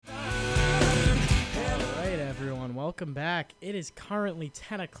welcome back. It is currently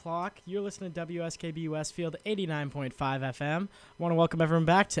 10 o'clock. You're listening to WSKB Westfield 89.5 FM. I want to welcome everyone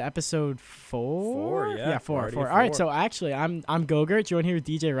back to episode 4. Yeah, four. All right, so actually, I'm Gogurt, joined here with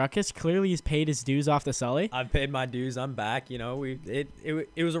DJ Ruckus. Clearly, he's paid his dues off the Sully. I've paid my dues. I'm back. You know,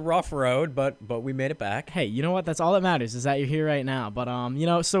 it was a rough road, but we made it back. Hey, you know what? That's all that matters is that you're here right now. But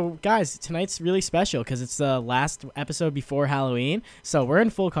so guys, tonight's really special because it's the last episode before Halloween. So we're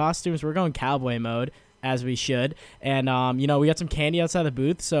in full costumes. We're going cowboy mode, as we should. And, we got some candy outside the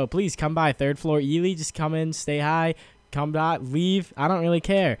booth. So please come by 3rd floor Ely. Just come in, stay high, come by, leave. I don't really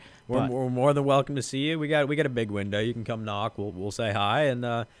care. We're more than welcome to see you. We got a big window. You can come knock. We'll say hi. And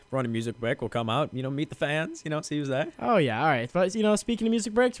if we're on a music break, we'll come out, meet the fans, see who's there. Oh, yeah. All right. But, speaking of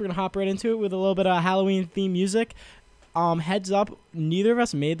music breaks, we're going to hop right into it with a little bit of Halloween-themed music. Heads up, neither of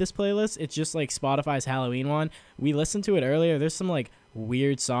us made this playlist. It's just like Spotify's Halloween one. We listened to it earlier. There's some like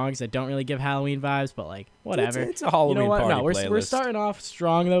weird songs that don't really give Halloween vibes, but like whatever. It's a Halloween party playlist. We're starting off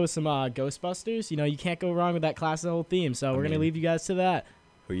strong though with some Ghostbusters. You can't go wrong with that classic old theme. So we're gonna leave you guys to that.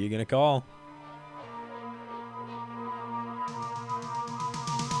 Who are you gonna call?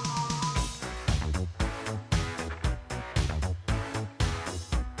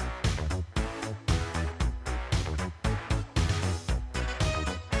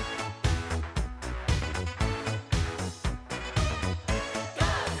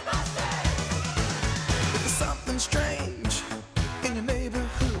 Strange in your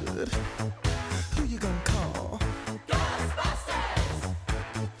neighborhood. Who you gonna call? Ghostbusters!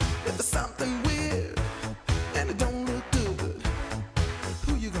 If there's something weird and it don't look good,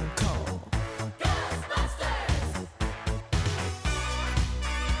 who you gonna call? Ghostbusters!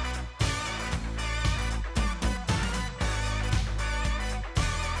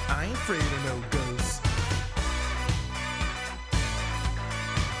 I ain't afraid of no ghosts.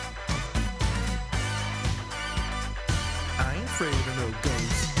 Afraid of no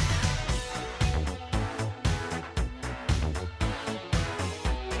ghosts.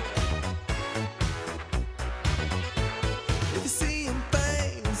 If you're seeing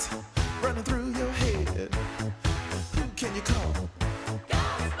things running through your head, who can you call?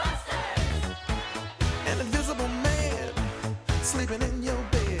 Ghostbusters! An invisible man sleeping in your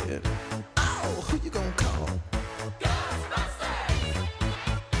bed. Oh, who you gonna call?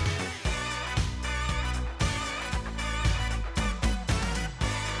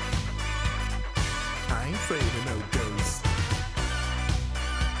 Afraid of no ghosts.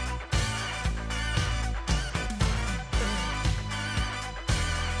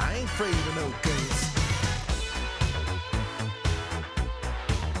 I ain't afraid of no ghosts.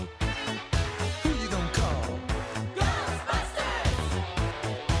 Who you gonna call? Ghostbusters!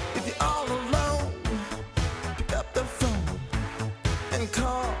 If you're all alone, pick up the phone and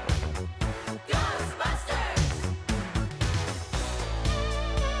call Ghostbusters!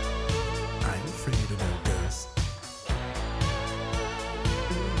 I ain't afraid of no ghosts.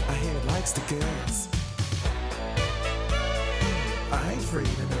 I hear it likes the girls. I ain't afraid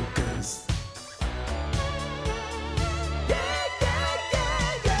of no ghosts. Yeah, yeah,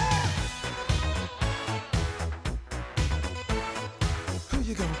 yeah, yeah. Who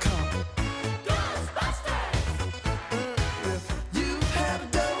you gonna call? Ghostbusters! If you've had a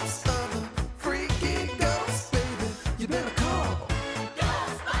dose of a freaky ghost, baby, you better call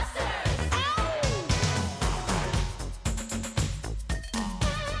Ghostbusters!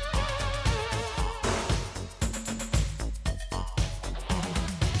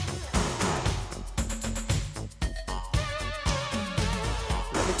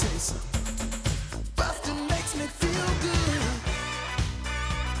 Let me tell you something. Bustin' makes me feel good.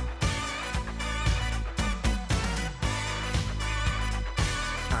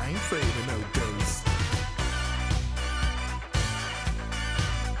 I ain't afraid of no ghosts.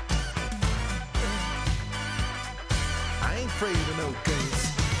 I ain't afraid of no ghosts.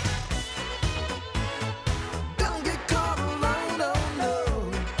 Don't get caught alone, oh no.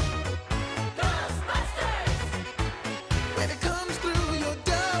 Ghostbusters! When it comes through your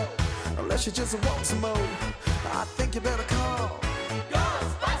door, unless you just want some more, I think you better call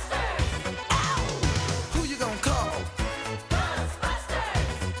Ghostbusters! Ow! Who you gonna call? Ghostbusters!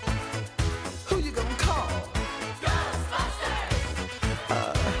 Who you gonna call? Ghostbusters! I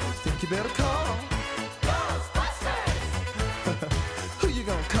think you better call Ghostbusters! Who you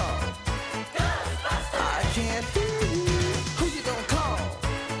gonna call? Ghostbusters! I can't hear you. Who you gonna call?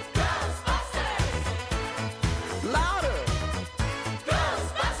 Ghostbusters! Louder!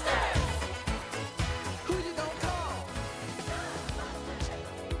 Ghostbusters! Who you gonna call? Ghostbusters!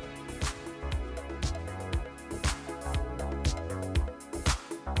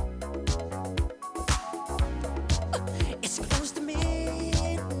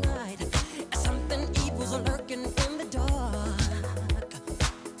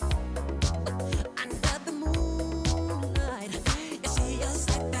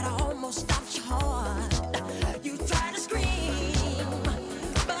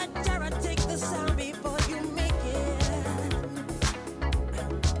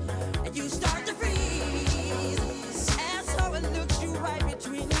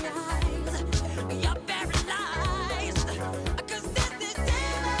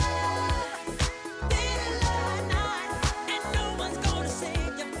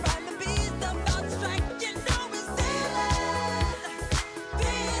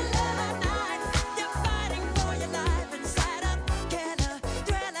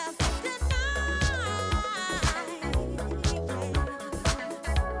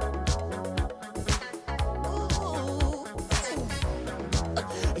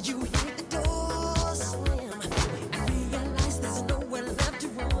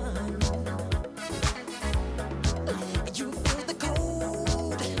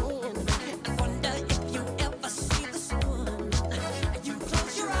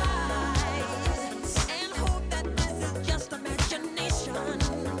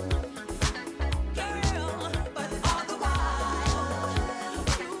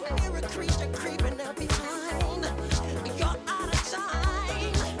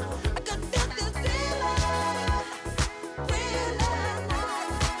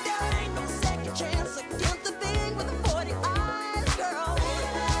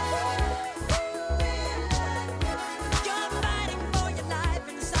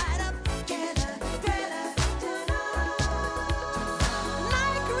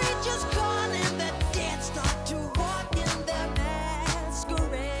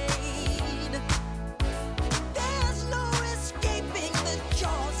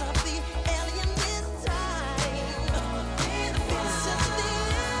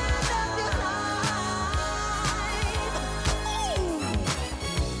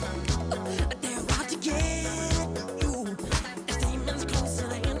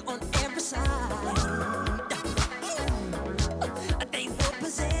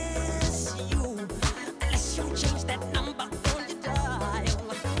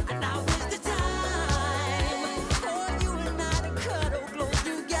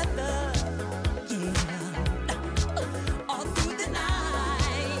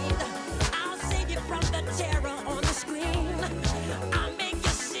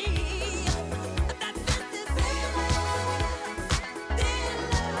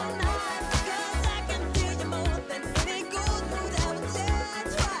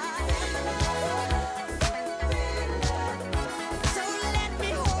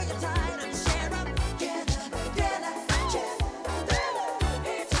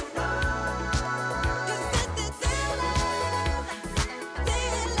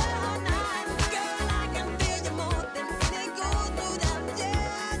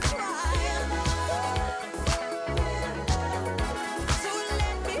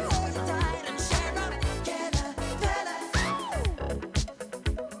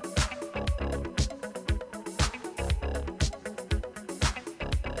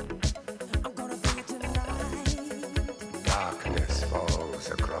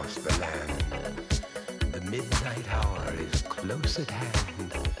 echoes across the land. The midnight hour is close at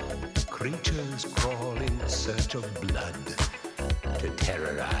hand. Creatures crawl in search of blood to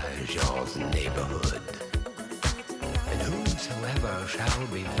terrorize your neighborhood. And whosoever shall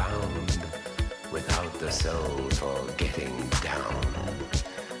be found without the soul for getting down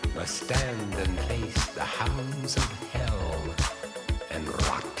must stand and face the hounds of hell and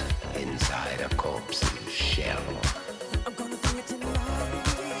rot inside a corpse's shell. I'm gonna bring it tonight.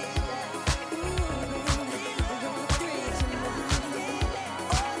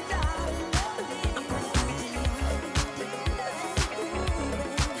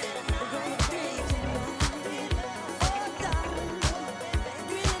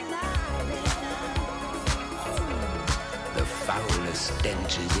 The foulest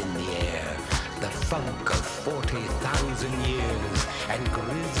stenches in the air, the funk of 40,000 years, and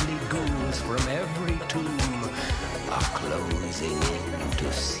grisly ghouls from every tomb are closing in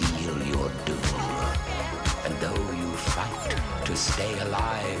to seal your doom. And though you fight to stay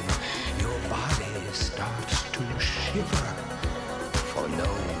alive, your body starts to shiver, for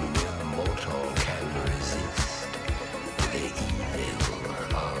no mere mortal can resist the evil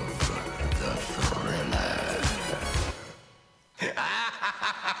of the thriller.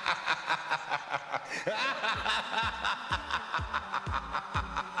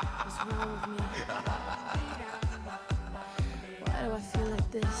 What's wrong with me? Why do I feel like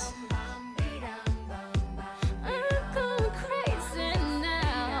this? I'm going crazy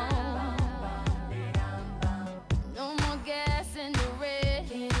now. No more gas in the red.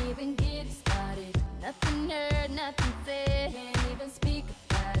 Can't even get it started. Nothing heard, nothing said. Can't even speak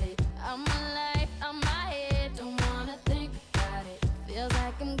about it. I'm alive, I'm my head. Don't wanna think about it. Feels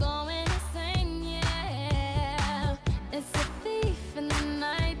like I'm going insane, yeah. It's a thief in the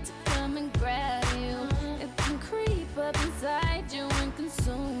night to come and grab you. It can creep up inside you and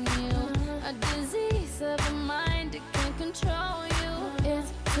consume you. A disease of the mind, it can control you.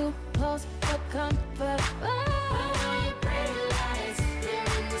 It's too close for comfort. Oh, your pretty lights, they're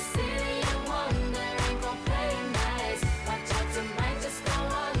in the city of wonder. Ain't gon' play nice. Watch out, you might just go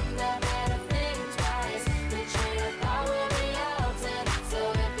under. Better think twice. The train of thought will be altered. So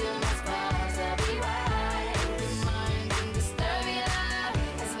if you must pause, I'll be right. Your mind can disturb you.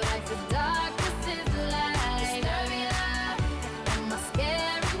 It's like the darkness is the light. Disturb you. Am I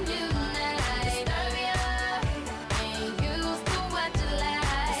scaring you now? Disturb you. Ain't used to what you like.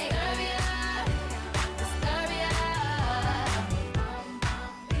 Disturb you. Disturb you.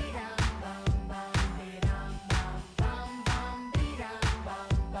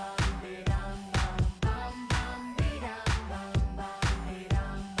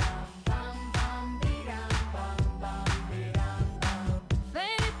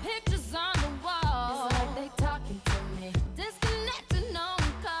 Faded pictures on the wall. It's like they talking to me. Disconnected, no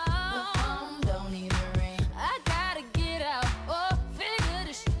one call. The phone don't even ring. I gotta get out or figure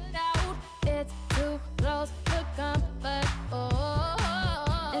this shit out. It's too close for comfort. Oh,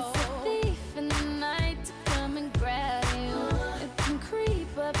 it's a thief in the night to come and grab you. It can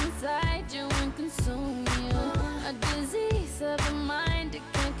creep up inside you and consume you. A disease of the mind, it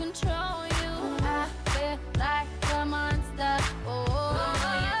can control you. I feel like a monster. Oh,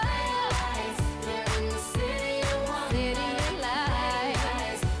 they're in the city of wonder. City of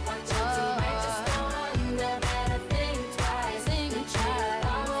lights. Watch out, you might just go under. Better think twice. Think twice.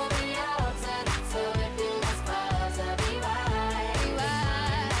 I will be altered. So if you must pause, I'll be right.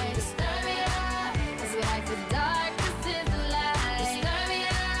 Disturb me up. It's like the darkness is the light. Disturb me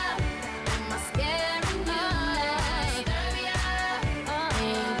up.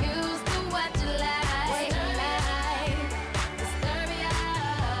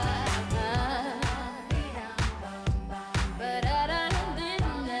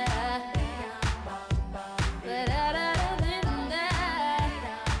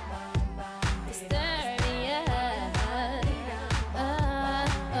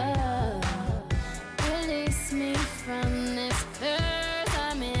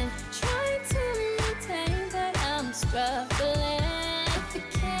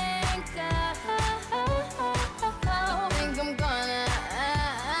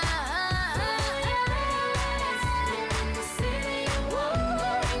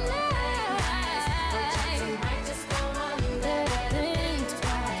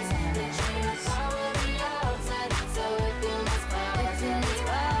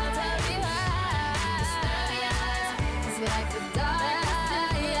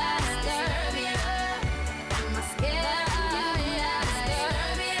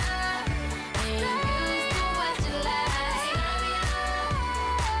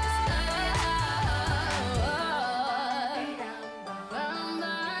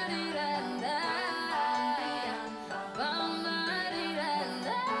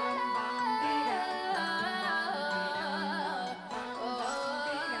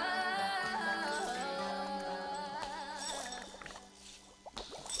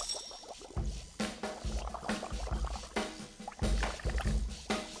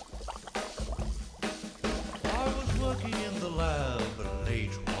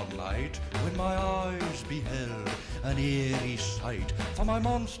 beheld an eerie sight, for my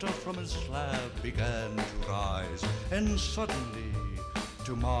monster from his slab began to rise, and suddenly,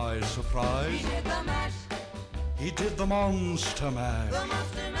 to my surprise, He did the mash, he did the monster mash. the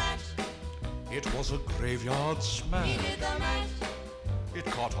monster mash. It was a graveyard He smash. did the mash, It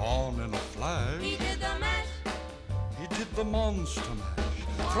caught on in a flash. he did the mash. He did the monster mash.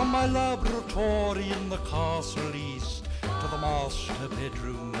 From my laboratory in the castle east to the master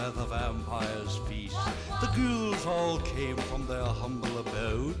bedroom where the vampires feast, the ghouls all came from their humble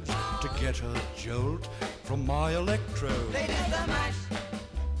abodes to get a jolt from my electrode. They did the mash,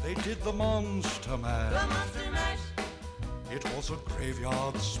 They did the monster the mash. monster mash. It was a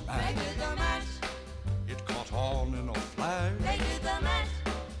graveyard They smash. did the mash, It caught on in a flash. they did the mash.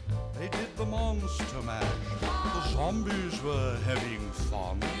 They did the monster mash. The zombies were having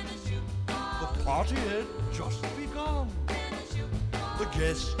fun. The party had just begun. The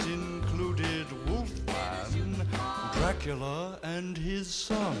guests included Wolfman, Dracula, and his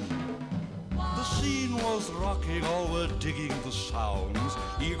son. The scene was rocking, all were digging the sounds.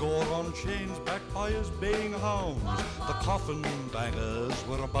 Igor on chains backed by his baying hounds. The coffin bangers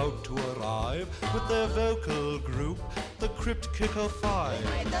were about to arrive with their vocal group, the Crypt Kicker Five.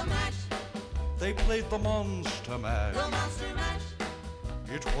 Played the mash, They played the monster the mash. monster mash.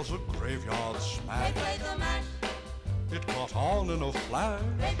 It was a graveyard They smash. played the mash, It caught on in a flash.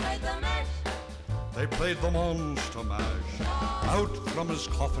 they played the mash. They played the monster mash. Out from his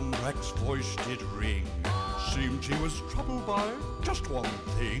coffin, Drac's voice did ring. Seemed he was troubled by just one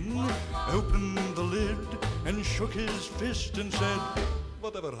thing. Opened the lid and shook his fist and said,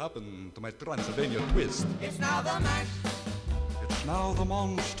 "Whatever happened to my Transylvania twist?" It's now the mash, It's now the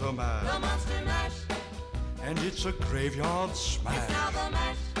monster the mash. monster mash. And it's a graveyard It's now smash. the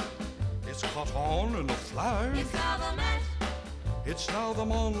mash, It's caught on in a flash. it's now the mash. It's now the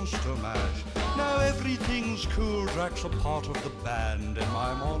monster mash. Now everything's cool. Drac's a part of the band, and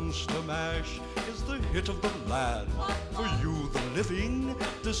my monster mash is the hit of the land. For you, the living,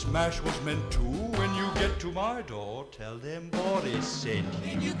 this mash was meant to. When you get to my door, tell them Boris sent you.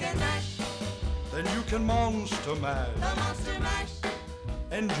 Then you can mash, Then you can monster mash the monster mash.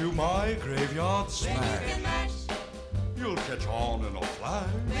 and do my graveyard Then you can smash. mash, You'll catch on in a flash.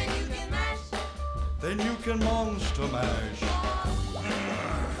 then you can mash. Then you can monster mash.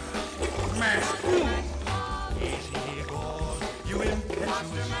 Mash. Easy, boy. You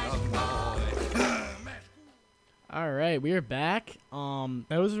impetuous young boy. All right, we are back.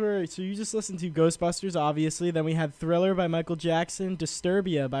 Those were so you just listened to Ghostbusters, obviously. Then we had Thriller by Michael Jackson,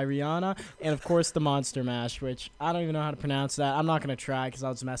 Disturbia by Rihanna, and of course the Monster Mash, which I don't even know how to pronounce that. I'm not gonna try because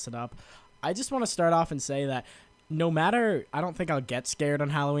I'll just mess it up. I just want to start off and say that no matter, I don't think I'll get scared on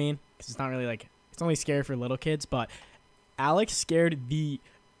Halloween because it's not really like it's only scary for little kids. But Alex scared the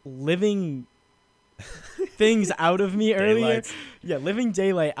living things out of me earlier. Daylights. Yeah, living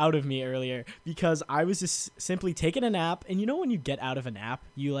daylight out of me earlier because I was just simply taking a nap. And you know when you get out of a nap,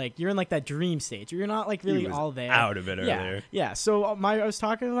 you're in like that dream stage. You're not like really He was all there. out of it Yeah, earlier. yeah. So I was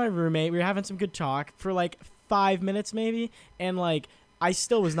talking to my roommate. We were having some good talk for like 5 minutes maybe, and like I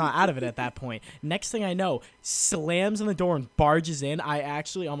still was not out of it at that point. Next thing I know, slams on the door and barges in. I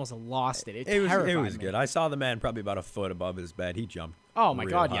actually almost lost it. It was terrified me. good. I saw the man probably about a foot above his bed. He jumped. Oh my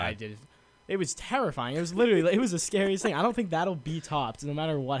real god, yeah, high. I did. It was terrifying. It was literally, it was the scariest thing. I don't think that'll be topped no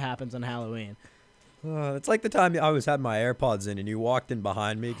matter what happens on Halloween. It's like the time I was had my AirPods in and you walked in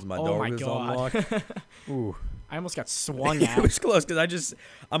behind me because my Oh door my was God. unlocked. Ooh. I almost got swung It out. was close because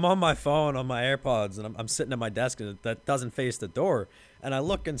I'm on my phone on my AirPods and I'm sitting at my desk and that doesn't face the door. And I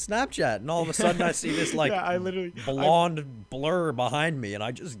look in Snapchat and all of a sudden I see this like Yeah, I literally- blonde blur behind me and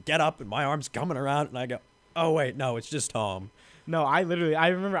I just get up and my arm's coming around and I go, oh wait, no, it's just Tom. No, I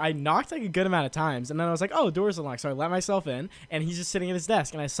remember I knocked like a good amount of times, and then I was like, oh, door's unlocked. So I let myself in, and he's just sitting at his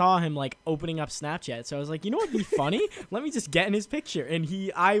desk, and I saw him like opening up Snapchat. So I was like, you know what'd be funny? Let me just get in his picture.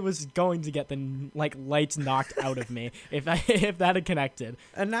 And I was going to get the like lights knocked out of me if that had connected.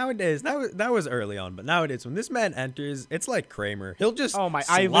 And nowadays, that was early on, but nowadays when this man enters, it's like Kramer. He'll just Oh my!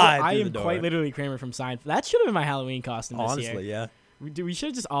 slide I through am the door. quite literally Kramer from Seinfeld. That should have been my Halloween costume this year. Honestly, yeah. We should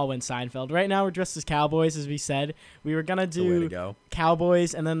have just all went Seinfeld. Right now we're dressed as cowboys, as we said. We were gonna the way to do go.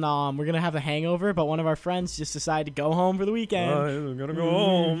 cowboys, and then we're gonna have a hangover. But one of our friends just decided to go home for the weekend. I'm gonna go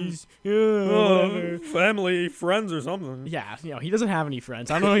home. Whatever. Family, friends, or something. Yeah, he doesn't have any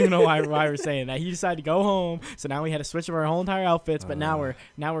friends. I don't even know why we're saying that. He decided to go home, so now we had to switch up our whole entire outfits. But now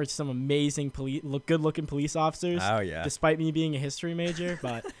we're some amazing good-looking police officers. Oh yeah. Despite me being a history major,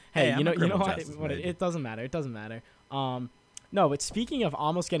 but hey, Hey, I'm you know a criminal what? justice What major. it doesn't matter. It doesn't matter. No, but speaking of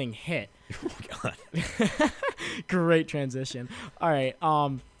almost getting hit, God. great transition. All right.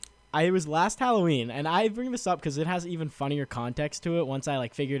 it was last Halloween, and I bring this up because it has even funnier context to it once I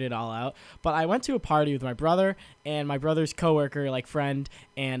like figured it all out. But I went to a party with my brother and my brother's coworker, like friend,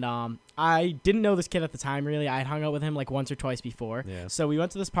 and I didn't know this kid at the time really. I had hung out with him like once or twice before. Yeah. So we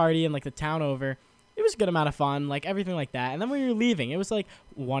went to this party in like the town over. It was a good amount of fun, like everything like that. And then we were leaving. It was like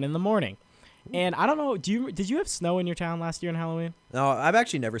 1 a.m. And I don't know, did you have snow in your town last year on Halloween? No, I've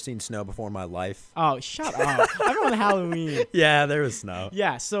actually never seen snow before in my life. Oh, shut up. I'm on Halloween. Yeah, there was snow.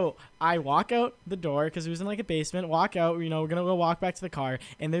 Yeah, so I walk out the door because it was in like a basement. Walk out, we're going to go walk back to the car.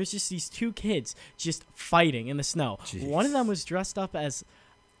 And there's just these 2 kids just fighting in the snow. Jeez. One of them was dressed up as,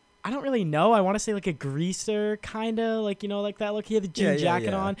 I don't really know. I want to say like a greaser, kind of like, like that look. He had the jean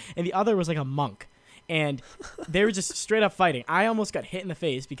jacket on. And the other was like a monk. And they were just straight up fighting. I almost got hit in the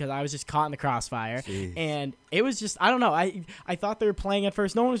face because I was just caught in the crossfire. Jeez. And it was just, I don't know. I thought they were playing at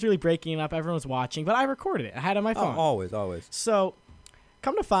first. No one was really breaking it up. Everyone was watching. But I recorded it. I had it on my phone. Always. So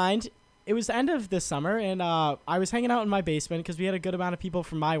come to find, it was the end of this summer. And I was hanging out in my basement because we had a good amount of people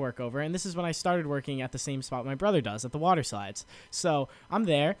from my work over. And this is when I started working at the same spot my brother does, at the water slides. So I'm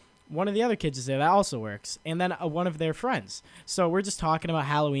there. One of the other kids is there that also works, and then one of their friends. So we're just talking about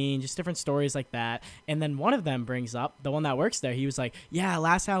Halloween, just different stories like that. And then one of them brings up, the one that works there, he was like, yeah,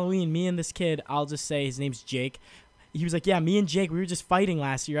 last Halloween, me and this kid, I'll just say his name's Jake. He was like, yeah, me and Jake, we were just fighting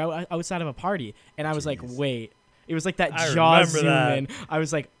last year outside of a party. And I was like, wait. It was like that I Jaws zoom remember in. I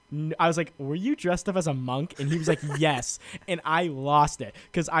was like, were you dressed up as a monk? And he was like, yes. And I lost it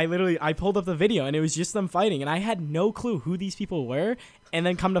because I pulled up the video and it was just them fighting. And I had no clue who these people were. And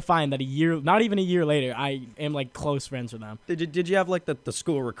then come to find that not even a year later, I am like close friends with them. Did you have like the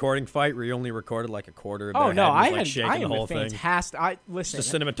school recording fight where you only recorded like a quarter of Oh their no, head and was, I like, had shaking I the am whole a thing? fantastic. Listen,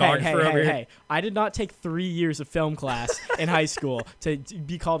 Just a cinematographer over here. Hey, I did not take 3 years of film class in high school to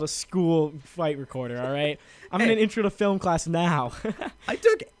be called a school fight recorder. All right, I'm in an intro to film class now. I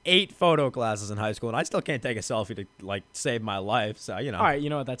took 8 photo classes in high school, and I still can't take a selfie to like save my life. So All right, you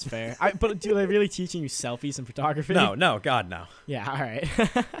know what? That's fair. But do they really teaching you selfies and photography? No, God no. Yeah, all right.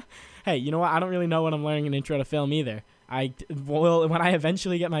 Hey, you know what? I don't really know when I'm learning an intro to film either. Well, when I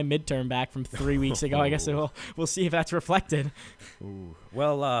eventually get my midterm back from 3 weeks ago, I guess we'll see if that's reflected. Ooh.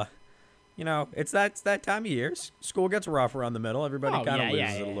 Well, it's that time of year. School gets rough around the middle. Everybody kind of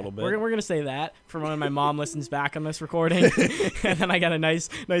loses it a little bit. We're gonna say that for when my mom listens back on this recording, and then I got a nice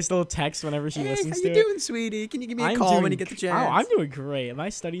little text whenever she listens to it. How you doing, sweetie? Can you give me a call when you get the chance? Oh, I'm doing great. My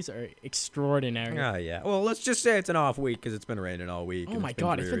studies are extraordinary. Oh yeah. Well, let's just say it's an off week because it's been raining all week. Oh my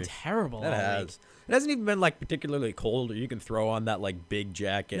God, it's been terrible. It has. It hasn't even been like particularly cold, or you can throw on that like big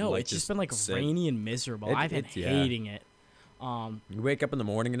jacket. No, and, it's just been like rainy and miserable. I've been hating it. You wake up in the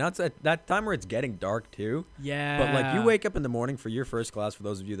morning, and that's at that time where it's getting dark too. Yeah. But like you wake up in the morning for your first class, for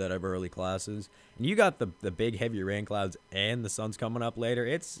those of you that have early classes, and you got the big heavy rain clouds and the sun's coming up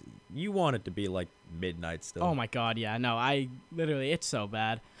later. You want it to be like midnight still. Oh my God, yeah. No, it's so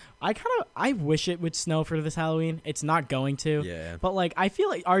bad. I wish it would snow for this Halloween. It's not going to. Yeah. But like, I feel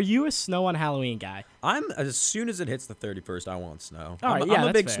like, are you a snow on Halloween guy? As soon as it hits the 31st, I want snow. All right, I'm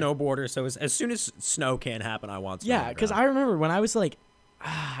a big fair. snowboarder, so as soon as snow can happen, I want snow. Yeah, because I remember when I was like,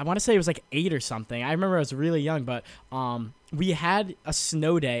 I want to say it was like 8 or something. I remember I was really young, but we had a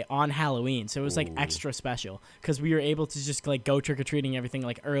snow day on Halloween, so it was like extra special because we were able to just like go trick or treating everything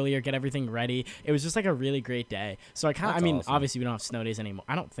like earlier, get everything ready. It was just like a really great day. So awesome. Obviously we don't have snow days anymore.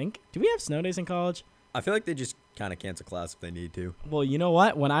 I don't think. Do we have snow days in college? I feel like they just kind of cancel class if they need to. Well, you know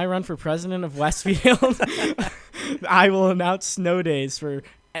what? When I run for president of Westfield, I will announce snow days for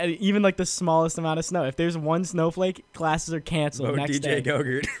even like the smallest amount of snow. If there's one snowflake, classes are canceled. Vote next DJ day.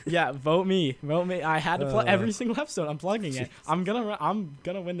 Gogurt. Yeah, vote me. I had to plug every single episode. I'm plugging it. I'm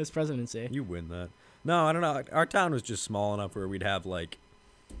gonna win this presidency. You win that. No, I don't know. Our town was just small enough where we'd have like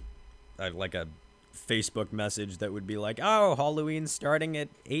a Facebook message that would be like, "Oh, Halloween's starting at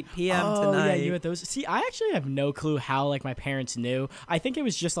 8 p.m. tonight." Oh yeah, you had those. See, I actually have no clue how like my parents knew. I think it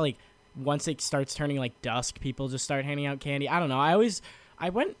was just like once it starts turning like dusk, people just start handing out candy. I don't know. I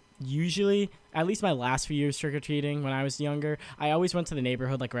went usually, at least my last few years trick-or-treating when I was younger, I always went to the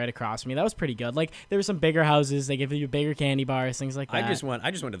neighborhood like right across from me. That was pretty good. Like there were some bigger houses, they give you bigger candy bars, things like that. I just went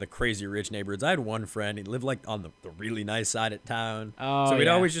to the crazy rich neighborhoods. I had one friend, he lived like on the really nice side of town. Oh, so we'd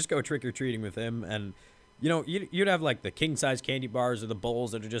yeah. always just go trick-or-treating with him, and you'd have like the king-size candy bars or the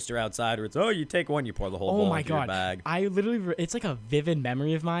bowls that are just outside, or it's, you take one, you pour the whole bowl into your bag. I literally, it's like a vivid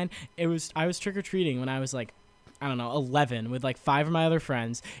memory of mine. I was trick-or-treating when I was like, I don't know, 11 with like 5 of my other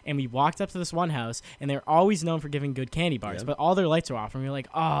friends, and we walked up to this one house, and they're always known for giving good candy bars, but all their lights are off, and we were like,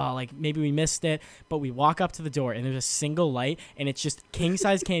 oh, like maybe we missed it, but we walk up to the door, and there's a single light, and it's just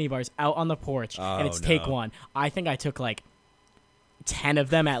king-size candy bars out on the porch, and it's take one. I think I took like 10 of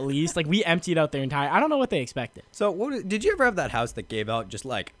them at least. Like, we emptied out their entire. I don't know what they expected. So did you ever have that house that gave out just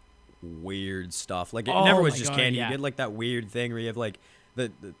like weird stuff? Like it Oh never was my just God, candy. yeah. You get like that weird thing where you have like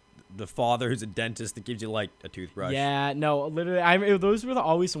the father who's a dentist that gives you like a toothbrush. Yeah, no, literally, those were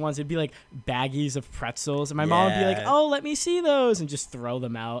always the ones. It'd be like baggies of pretzels, and my mom would be like, Yeah. "Oh, let me see those," and just throw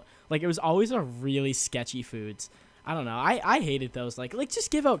them out. Like, it was always a really sketchy foods. I don't know. I hated those. Like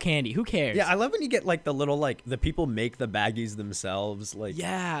just give out candy. Who cares? Yeah, I love when you get like the little like the people make the baggies themselves. Like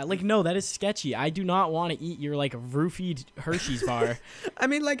Yeah, like, no, that is sketchy. I do not want to eat your like roofied Hershey's bar. I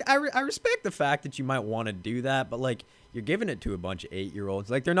mean, like I respect the fact that you might want to do that, but like you're giving it to a bunch of 8-year-olds.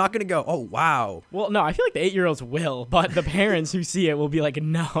 Like they're not gonna go, oh wow. Well, no, I feel like the 8-year-olds will, but the parents who see it will be like,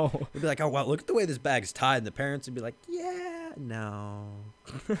 no. They'll be like, oh wow, look at the way this bag's tied, and the parents would be like, yeah, no.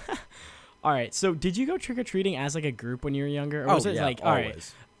 All right, so did you go trick or treating as like a group when you were younger, or Oh was it yeah, like, all right,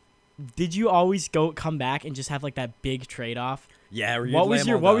 always. did you always come back and just have like that big trade off? Yeah. Or you'd What lay was 'em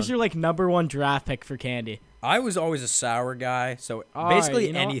your all What was down. your like number one draft pick for candy? I was always a sour guy, so All right, basically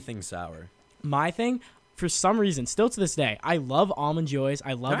you know what? anything sour. My thing, for some reason, still to this day, I love Almond Joys.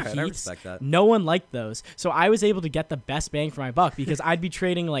 I love All right, I Heats. respect that. No one liked those, so I was able to get the best bang for my buck because I'd be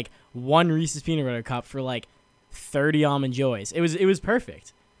trading like one Reese's peanut butter cup for like 30 Almond Joys. It was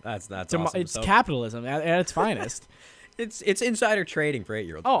perfect. That's It's awesome. it's So capitalism at its finest. it's insider trading for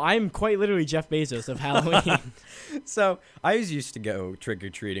 8-year-olds. Oh, I'm quite literally Jeff Bezos of Halloween. So I always used to go trick or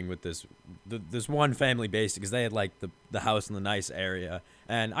treating with this one family basic because they had like the house in the nice area,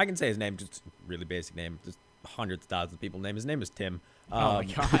 and I can say his name, just really basic name, just hundreds of thousands of people name. His name is Tim. Oh my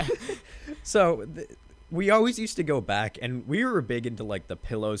god. So we always used to go back, and we were big into like the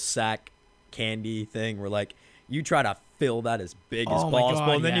pillow sack candy thing, where like you try to fill that as big as Oh my possible,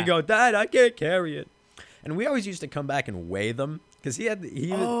 God, and then yeah. you go, Dad, I can't carry it. And we always used to come back and weigh them because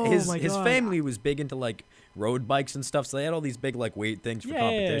Oh his my God. family was big into like road bikes and stuff, so they had all these big like weight things for Yeah.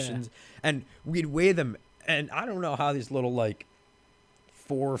 competitions, and we'd weigh them. And I don't know how these little like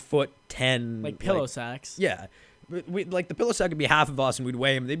 4'10" Like pillow sacks. yeah. We like the pillow sack would be half of us, and we'd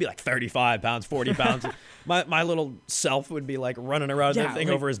weigh them. They'd be like 35 pounds, 40 pounds. my little self would be like running around Yeah, that thing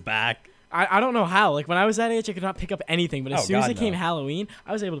like- over his back. I don't know how. Like, when I was that age, I could not pick up anything. But as Oh, soon as God, it came no. Halloween,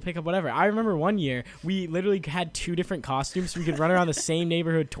 I was able to pick up whatever. I remember one year, we literally had 2 different costumes. So we could run around the same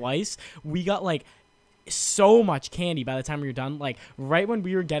neighborhood twice. We got, like, so much candy by the time we were done. Like, right when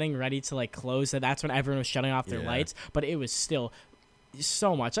we were getting ready to, like, close, that's when everyone was shutting off their Yeah. lights. But it was still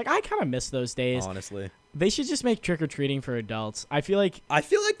so much. Like, I kind of miss those days. Honestly, They should just make trick-or-treating for adults. I feel like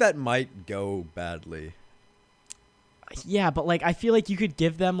that might go badly. yeah, but like I feel like you could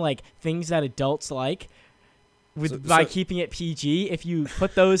give them like things that adults like by So- keeping it PG. If you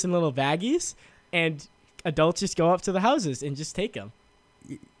put those in little baggies, and adults just go up to the houses and just take them.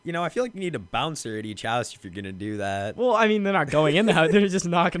 You know, I feel like you need a bouncer at each house if you're gonna do that. Well, I mean, they're not going in the house; they're just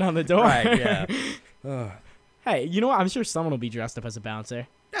knocking on the door. Right? Yeah. Hey, you know what? I'm sure someone will be dressed up as a bouncer.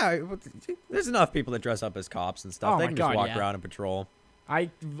 Yeah. There's enough people that dress up as cops and stuff. Oh They my can just God, walk yeah. around and patrol.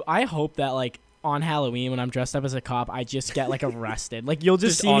 I hope that like on Halloween when I'm dressed up as a cop, I just get like arrested. Like you'll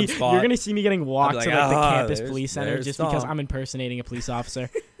just Just see on me. spot. You're gonna see me getting walked like, to like the "Ah, campus there's- police center there's just because Tom." I'm impersonating a police officer.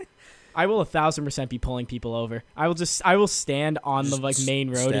 I will 1,000% be pulling people over. I will stand on the Just like main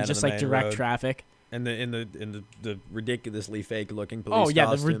road stand and on just the like main direct road. traffic. And the ridiculously fake looking police. Oh yeah,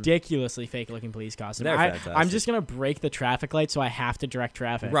 costume. the ridiculously fake looking police costume. They're I'm fantastic. just gonna break the traffic light, so I have to direct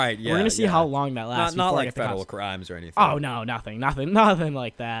traffic. Right, We're yeah, gonna see yeah. how long that lasts. Not before I like get the federal cops. crimes or anything. Oh no, nothing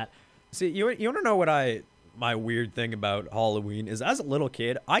like that. See, you want to know what my weird thing about Halloween is? As a little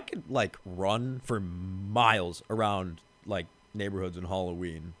kid, I could like run for miles around like neighborhoods in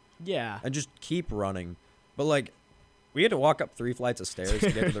Halloween Yeah. and just keep running. But like, we had to walk up 3 flights of stairs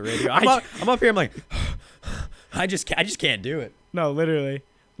to get to the radio. I- I'm up here. I'm like, I just can't do it. No, literally.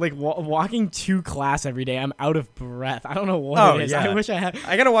 Like walking to class every day, I'm out of breath. I don't know what Oh, it is. yeah. I wish I had.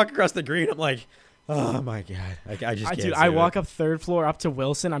 I gotta walk across the green. I'm like, oh my god, I just can't. Dude, do I it. walk up 3rd floor up to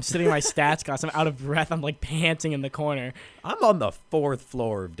Wilson. I'm sitting in my stats class. I'm out of breath. I'm like panting in the corner. I'm on the 4th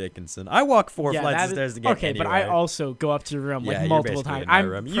floor of Dickinson. I walk 4 flights that of is- stairs to get okay, but I anywhere. also go up to your room Yeah, like you're multiple basically times. in my I'm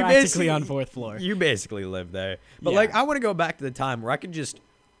room. practically on 4th floor. You basically live there. But Yeah. like, I want to go back to the time where I could just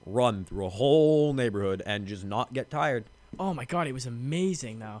run through a whole neighborhood and just not get tired. Oh my god, it was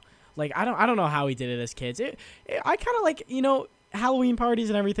amazing though. Like I don't know how we did it as kids. I kind of like Halloween parties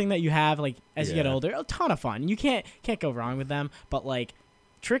and everything that you have like as you get Yeah. older. A ton of fun. You can't go wrong with them. But like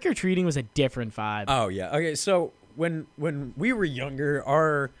trick or treating was a different vibe. Oh yeah. Okay. So when we were younger,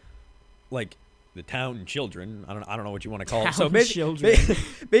 our like the town children, I don't know what you want to call it. So Town children.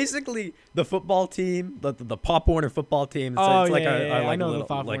 basically the football team, the Pop Warner football team. So Oh, it's like yeah, our yeah, I like know the little,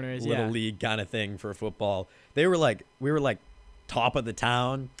 Pop like Warner is, little yeah. league kind of thing for football. We were like top of the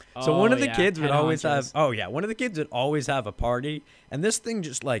town. So one of the kids would head always honchos. one of the kids would always have a party, and this thing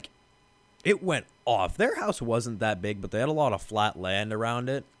just like it went off. Their house wasn't that big, but they had a lot of flat land around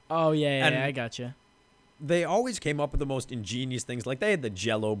it. Oh yeah, And I gotcha. They always came up with the most ingenious things. Like they had the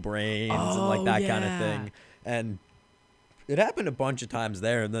Jello brains and like that kind of thing. And it happened a bunch of times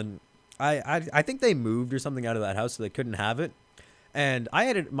there. And then I think they moved or something out of that house, so they couldn't have it. And I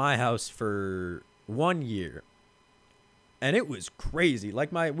had it at my house for 1 year. And it was crazy.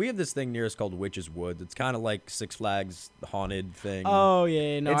 Like we have this thing near us called Witch's Woods. It's kind of like Six Flags haunted thing. Oh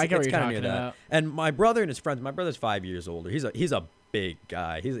yeah, no, I get what you're kinda talking about. And my brother and his friends. My brother's 5 years older. He's a big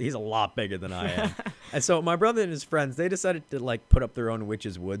guy. He's a lot bigger than I am. And so my brother and his friends, they decided to like put up their own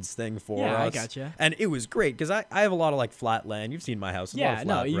Witch's Woods thing for us. Yeah, I gotcha. And it was great because I have a lot of like flat land. You've seen my house. There's a lot Yeah, of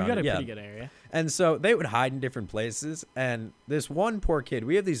no, flat you around got a it. pretty good area. And so they would hide in different places. And this one poor kid,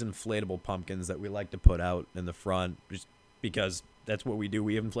 we have these inflatable pumpkins that we like to put out in the front just because that's what we do.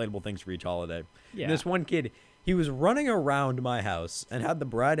 We have inflatable things for each holiday. Yeah. And this one kid, he was running around my house and had the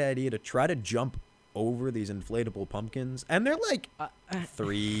bright idea to try to jump over these inflatable pumpkins. And they're like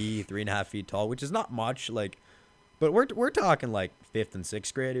 3.5 feet tall, which is not much. Like, but we're talking like 5th and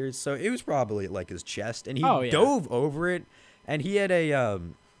 6th graders. So it was probably like his chest. And he dove over it. And he had a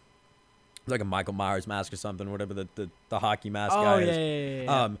like a Michael Myers mask or something, whatever the hockey mask guy is.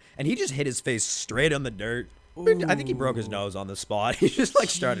 Yeah. And he just hit his face straight on the dirt. I think he broke his nose on the spot. He just like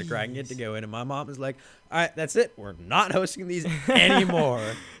started crying. He had to go in, and my mom was like, "All right, that's it. We're not hosting these anymore."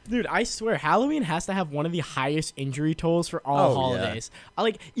 Dude, I swear, Halloween has to have one of the highest injury tolls for all holidays. I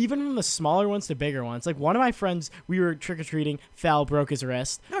like even from the smaller ones to bigger ones. Like one of my friends, we were trick or treating, fell, broke his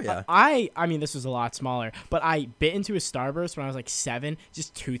wrist. Oh yeah. I mean, this was a lot smaller, but I bit into a Starburst when I was like 7.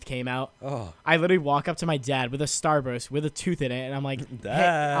 Just tooth came out. Oh. I literally walk up to my dad with a Starburst with a tooth in it, and I'm like, hey,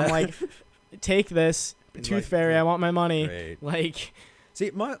 Dad. I'm like, take this. Tooth like, fairy, I want my money. Great. Like,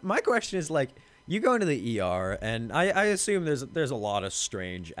 see, my question is like, you go into the ER, and I assume there's a lot of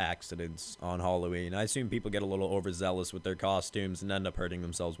strange accidents on Halloween. I assume people get a little overzealous with their costumes and end up hurting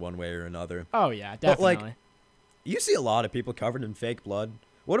themselves one way or another. oh yeah, But, definitely. like, you see a lot of people covered in fake blood.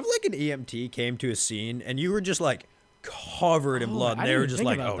 What if like an EMT came to a scene and you were just like covered in blood, I and they didn't were even just think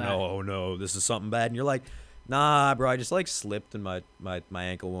like, about oh that. no, oh no, this is something bad, and you're like, nah, bro, I just like slipped and my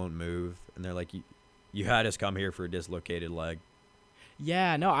ankle won't move, and they're like, you had us come here for a dislocated leg.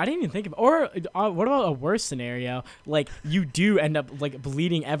 Yeah, no, I didn't even think of. Or what about a worse scenario? Like you do end up like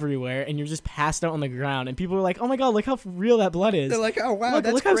bleeding everywhere, and you're just passed out on the ground, and people are like, "Oh my god, look how real that blood is." They're like, oh wow, look,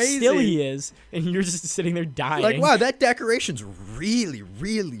 that's look crazy. how still he is, and you're just sitting there dying. Like, wow, that decoration's really,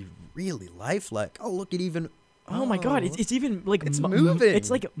 really, really lifelike. Oh, look, it even. Oh my god, it's even like It's moving.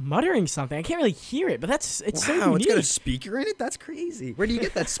 It's like muttering something. I can't really hear it, but it's so Wow, unique. it's got a speaker in it. That's crazy. Where do you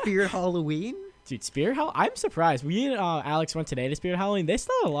get that Spirit Halloween? Dude, Spirit Halloween. I'm surprised. We and Alex went today to Spirit Halloween. They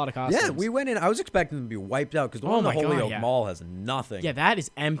still have a lot of costumes. Yeah, we went in. I was expecting them to be wiped out because the Oh one in the my God, Holyoke yeah. Mall has nothing. Yeah, that is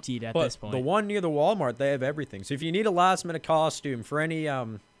emptied at But this point. the one near the Walmart, they have everything. So if you need a last minute costume for any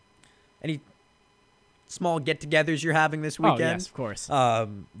small get-togethers you're having this weekend, yes, of course.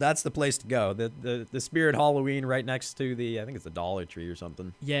 that's the place to go. The Spirit Halloween right next to I think it's the Dollar Tree or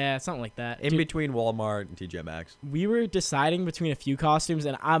something. Yeah, something like that. In Dude, between Walmart and TJ Maxx. we were deciding between a few costumes,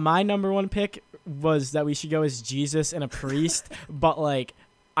 and my number one pick was that we should go as Jesus and a priest, but like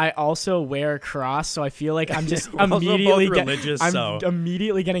I also wear a cross, so I feel like I'm just We're also both immediately religious, I'm so-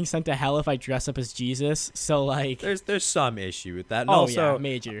 immediately getting sent to hell if I dress up as Jesus. So like, There's some issue with that. And oh also, yeah,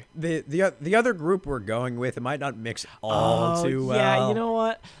 major. the other group we're going with, it might not mix all too well. Yeah, you know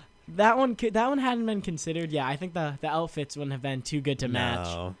what? That one hadn't been considered. Yeah, I think the outfits wouldn't have been too good to match.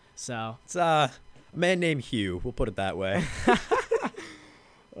 No. So It's a man named Hugh. We'll put it that way.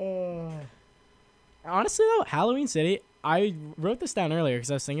 honestly though, Halloween City, I wrote this down earlier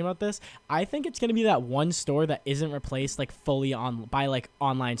because I was thinking about this. I think it's gonna be that one store that isn't replaced like fully by like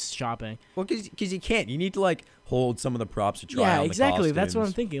online shopping. Well, because you can't. You need to like hold some of the props to try Yeah, on exactly. the That's what I'm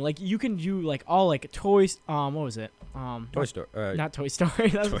costumes. thinking. Like you can do like all like toys. What was it? Toy Story. Not Toy Story.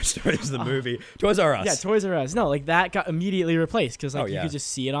 That was- Toy Story is the movie. Toys R Us. Yeah, Toys R Us. No, like that got immediately replaced because like Oh, you yeah. could just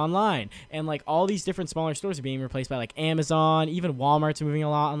see it online, and like all these different smaller stores are being replaced by like Amazon, even Walmart's moving a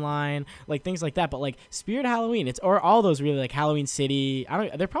lot online, like things like that. But like Spirit Halloween, or all those really like Halloween City.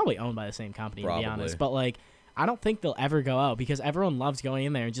 They're probably owned by the same company to be Probably. honest, but like I don't think they'll ever go out because everyone loves going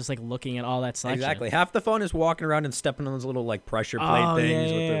in there and just like looking at all that selection. Exactly. Half the fun is walking around and stepping on those little like pressure plate Oh, things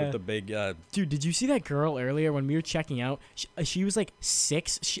yeah. with the big. Dude, did you see that girl earlier when we were checking out? She was like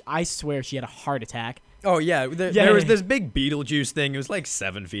 6. I swear she had a heart attack. Oh yeah, there Yeah. was this big Beetlejuice thing. It was like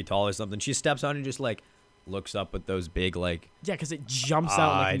 7 feet tall or something. She steps on and just like looks up with those big like, Yeah, because it jumps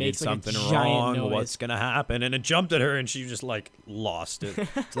out and I like, did makes like something a giant wrong. noise. What's gonna happen? And it jumped at her, and she just like lost it.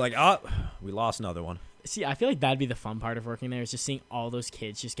 It's like, oh, we lost another one. See, I feel like that'd be the fun part of working there is just seeing all those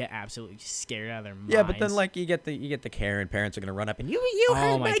kids just get absolutely scared out of their minds. Yeah, but then like you get the Karen parents are gonna run up and you Oh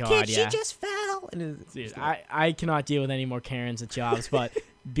hurt my my God, kid. yeah. She just fell. And it's Dude, like, I cannot deal with any more Karens at jobs, but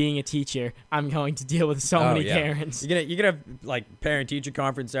being a teacher, I'm going to deal with so oh, many yeah. Karens. You're gonna have like parent teacher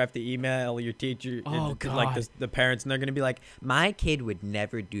conference. They have to email your teacher, Oh, like God. the parents, and they're gonna be like, my kid would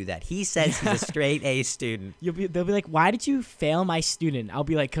never do that. He says he's a straight A student. They'll be like, "Why did you fail my student?" I'll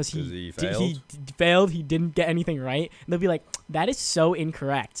be like, "Cause he failed?" failed. He didn't get anything right." And they'll be like, "That is so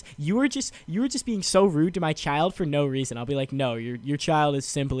incorrect. You were just being so rude to my child for no reason." I'll be like, "No, your child is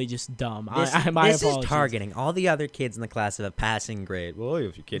simply just dumb." My This is apologies. targeting all the other kids in the class of a passing grade. Well,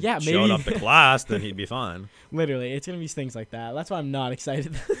 if your kid Yeah, showed maybe- up to class, then he'd be fine. Literally, it's gonna be things like that. That's why I'm not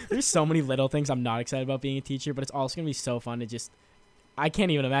excited. There's so many little things I'm not excited about being a teacher, but it's also gonna be so fun to just. I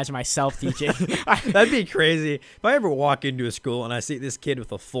can't even imagine myself teaching. That'd be crazy. If I ever walk into a school and I see this kid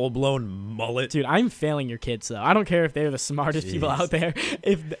with a full-blown mullet. Dude, I'm failing your kids though. I don't care if they're the smartest people Jeez. out there.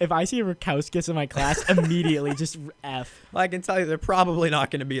 If I see a Rakowskis in my class, immediately just F. I can tell you they're probably not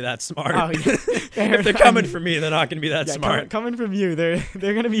going to be that smart. Oh, yeah. If they're coming for me, they're not going to be that Yeah, smart. coming from you, they're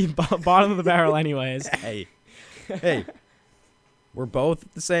gonna be bottom of the barrel anyways. Hey, we're both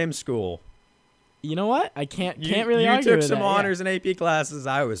at the same school. You know what? I can't You really argue took with some that, honors and AP classes.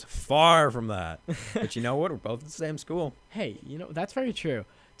 I was far from that. But you know what? We're both at the same school. Yeah. Hey, that's very true,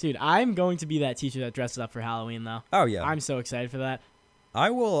 dude. I'm going to be that teacher that dresses up for Halloween though. Oh yeah, I'm so excited for that. I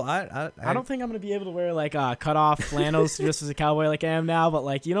will. I I don't think I'm gonna be able to wear like cut off flannels just as a cowboy like I am now. But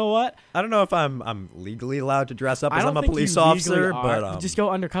like, you know what? I don't know if I'm legally allowed to dress up I as don't I'm a think police you legally officer, are. but just go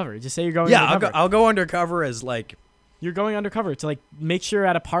undercover. Just say you're going. yeah, undercover. I'll go undercover as like. You're going undercover to like make sure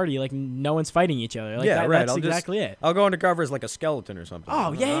at a party like no one's fighting each other. Like, Yeah, right, That's I'll just- exactly it. I'll go undercover as like a skeleton or something.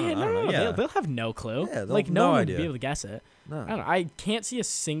 Oh yeah, I don't no. know, They'll have no clue. Yeah, they'll like have no no one idea. would be able to guess it. No. I don't know. I can't see a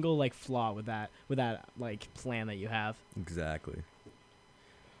single like flaw with that like plan that you have. Exactly.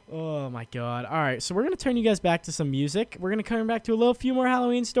 Oh my god. All right, so we're going to turn you guys back to some music. We're going to come back to a few more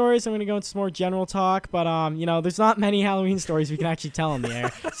Halloween stories. I'm going to go into some more general talk, but there's not many Halloween stories we can actually tell on the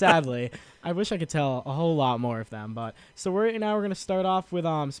air, sadly. I wish I could tell a whole lot more of them, but so we're going to start off with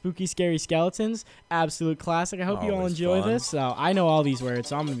Spooky Scary Skeletons, absolute classic. I hope you all Always enjoy fun. this. So I know all these words,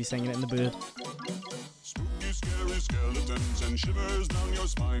 so I'm going to be singing it in the booth. Spooky, scary skeletons and shivers down your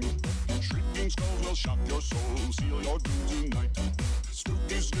spine. Shrieking skulls will shock your soul, seal your doom tonight.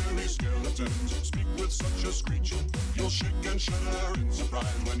 Spooky, scary skeletons speak with such a screech. You'll shake and shudder in surprise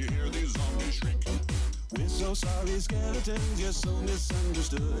when you hear these zombies shriek. We're so sorry, skeletons, you're so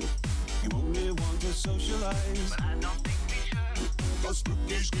misunderstood. You only want to socialize, but I don't think we should. A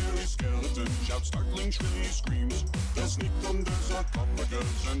spooky, scary skeleton shouts startling, shrilly screams. They'll sneak under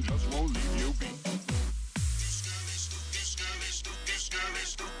sarcophagus and just won't leave you be.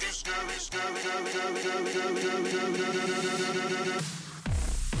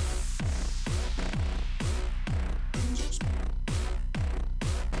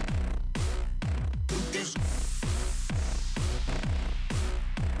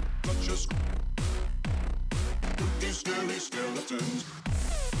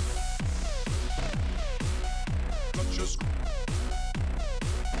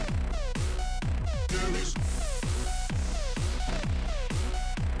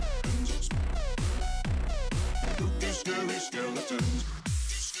 Scary skeletons.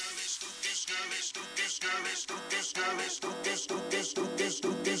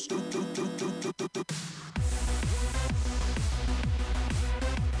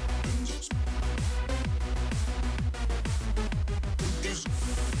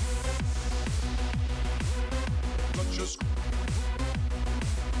 Such a scary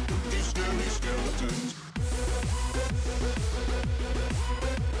scary skeletons.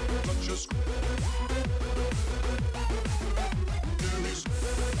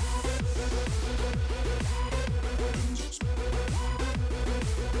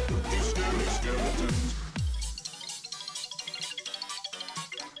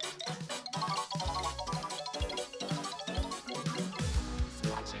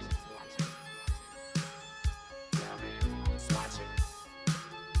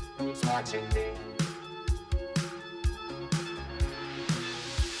 Watching me.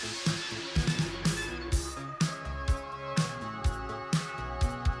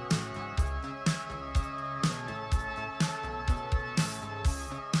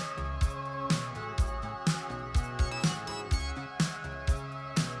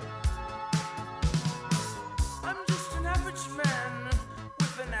 I'm just an average man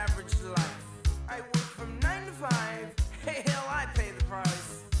with an average life. I work from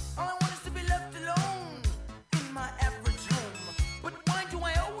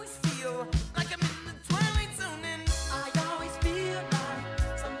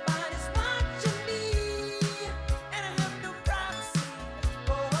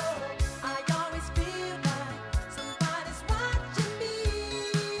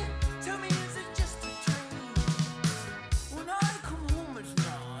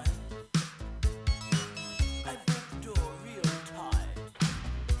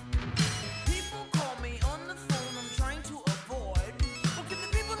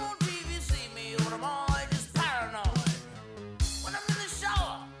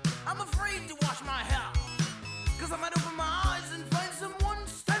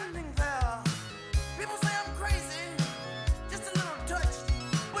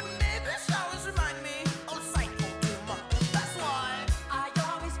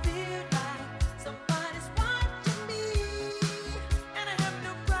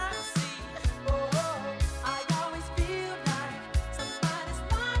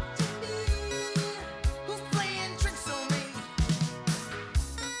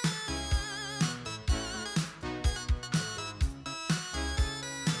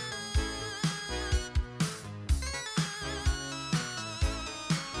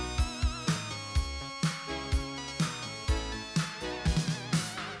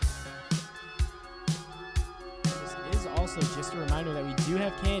also just a reminder that we do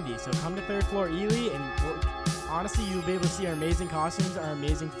have candy. So come to third floor Ely, and honestly, you'll be able to see our amazing costumes, our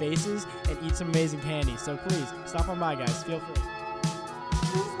amazing faces, and eat some amazing candy. So please stop on by, guys. Feel free.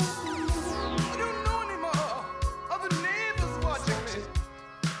 I don't know anymore of the neighbors watching me.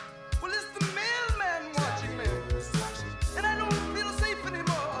 Well, it's the mailman watching me. And I don't feel safe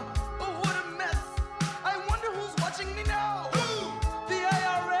anymore. Oh, what a mess. I wonder who's watching me now. The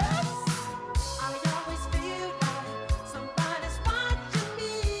IRS? I always feel like somebody's watching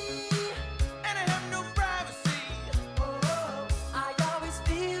me. And I have no privacy. Oh, I always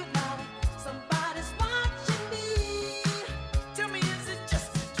feel like somebody's watching me. Tell me, is it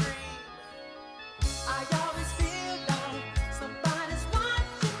just a dream? I always feel like somebody's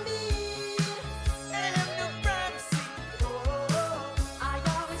watching me. And I have no privacy. Oh, I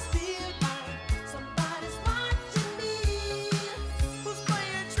always feel like somebody's watching me. Who's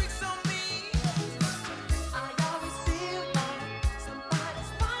playing tricks on me? I always feel like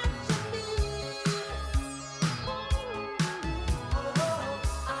somebody's watching me. Oh,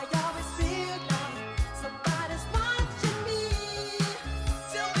 I always feel like somebody's watching me.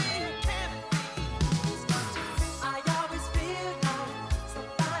 Tell me, who can it be? I always feel like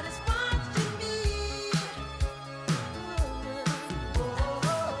somebody's watching me.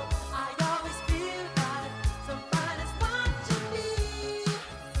 Oh, I always feel like somebody's watching me.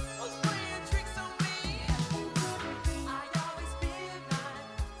 Who's playing tricks on me? I always feel like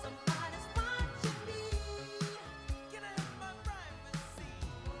somebody's watching me. Can I have my privacy?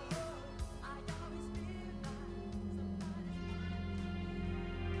 I always feel like somebody's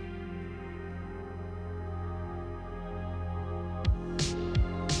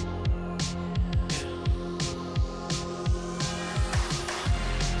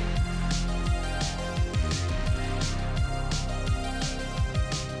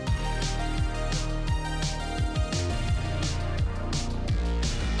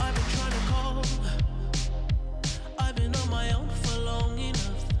I've been trying to call. I've been on my own for long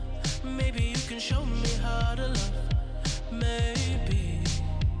enough. Maybe you can show me how to love. Maybe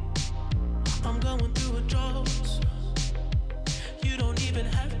I'm going through a drought. You don't even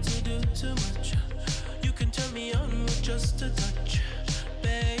have to do too much. You can turn me on with just a touch,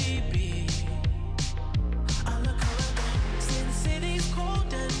 baby. I look around, see the city's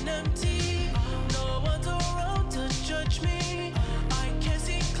cold and empty. No one's around to judge me. I can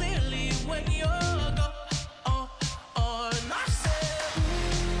see clearly when you're gone. And I said,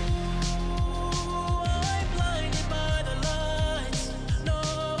 ooh, I'm blinded by the lights. No,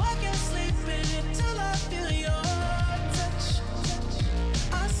 I can't sleep until I feel your touch.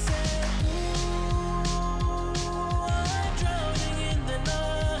 I said, ooh, I'm drowning in the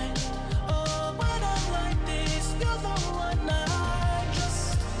night. Oh, when I'm like this, you're the one I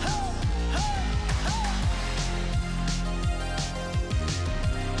trust. Hey, hey, hey.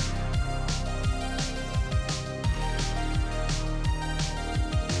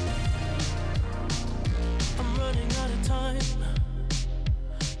 I'm running out of time,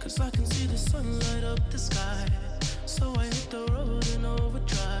 'cause I can see the sun light up the sky. So I hit the road in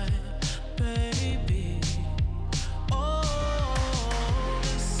overdrive, baby. Oh,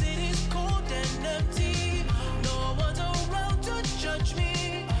 the city's cold and empty. No one's around to judge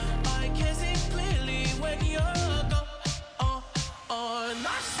me. I can see clearly when you're gone. And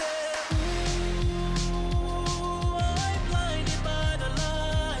I said, ooh, I'm blinded by the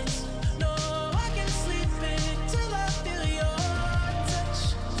lights. No, I can't sleep until I feel your touch.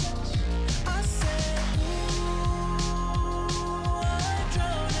 I said, ooh, I'm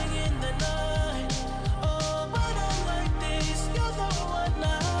drowning in the night.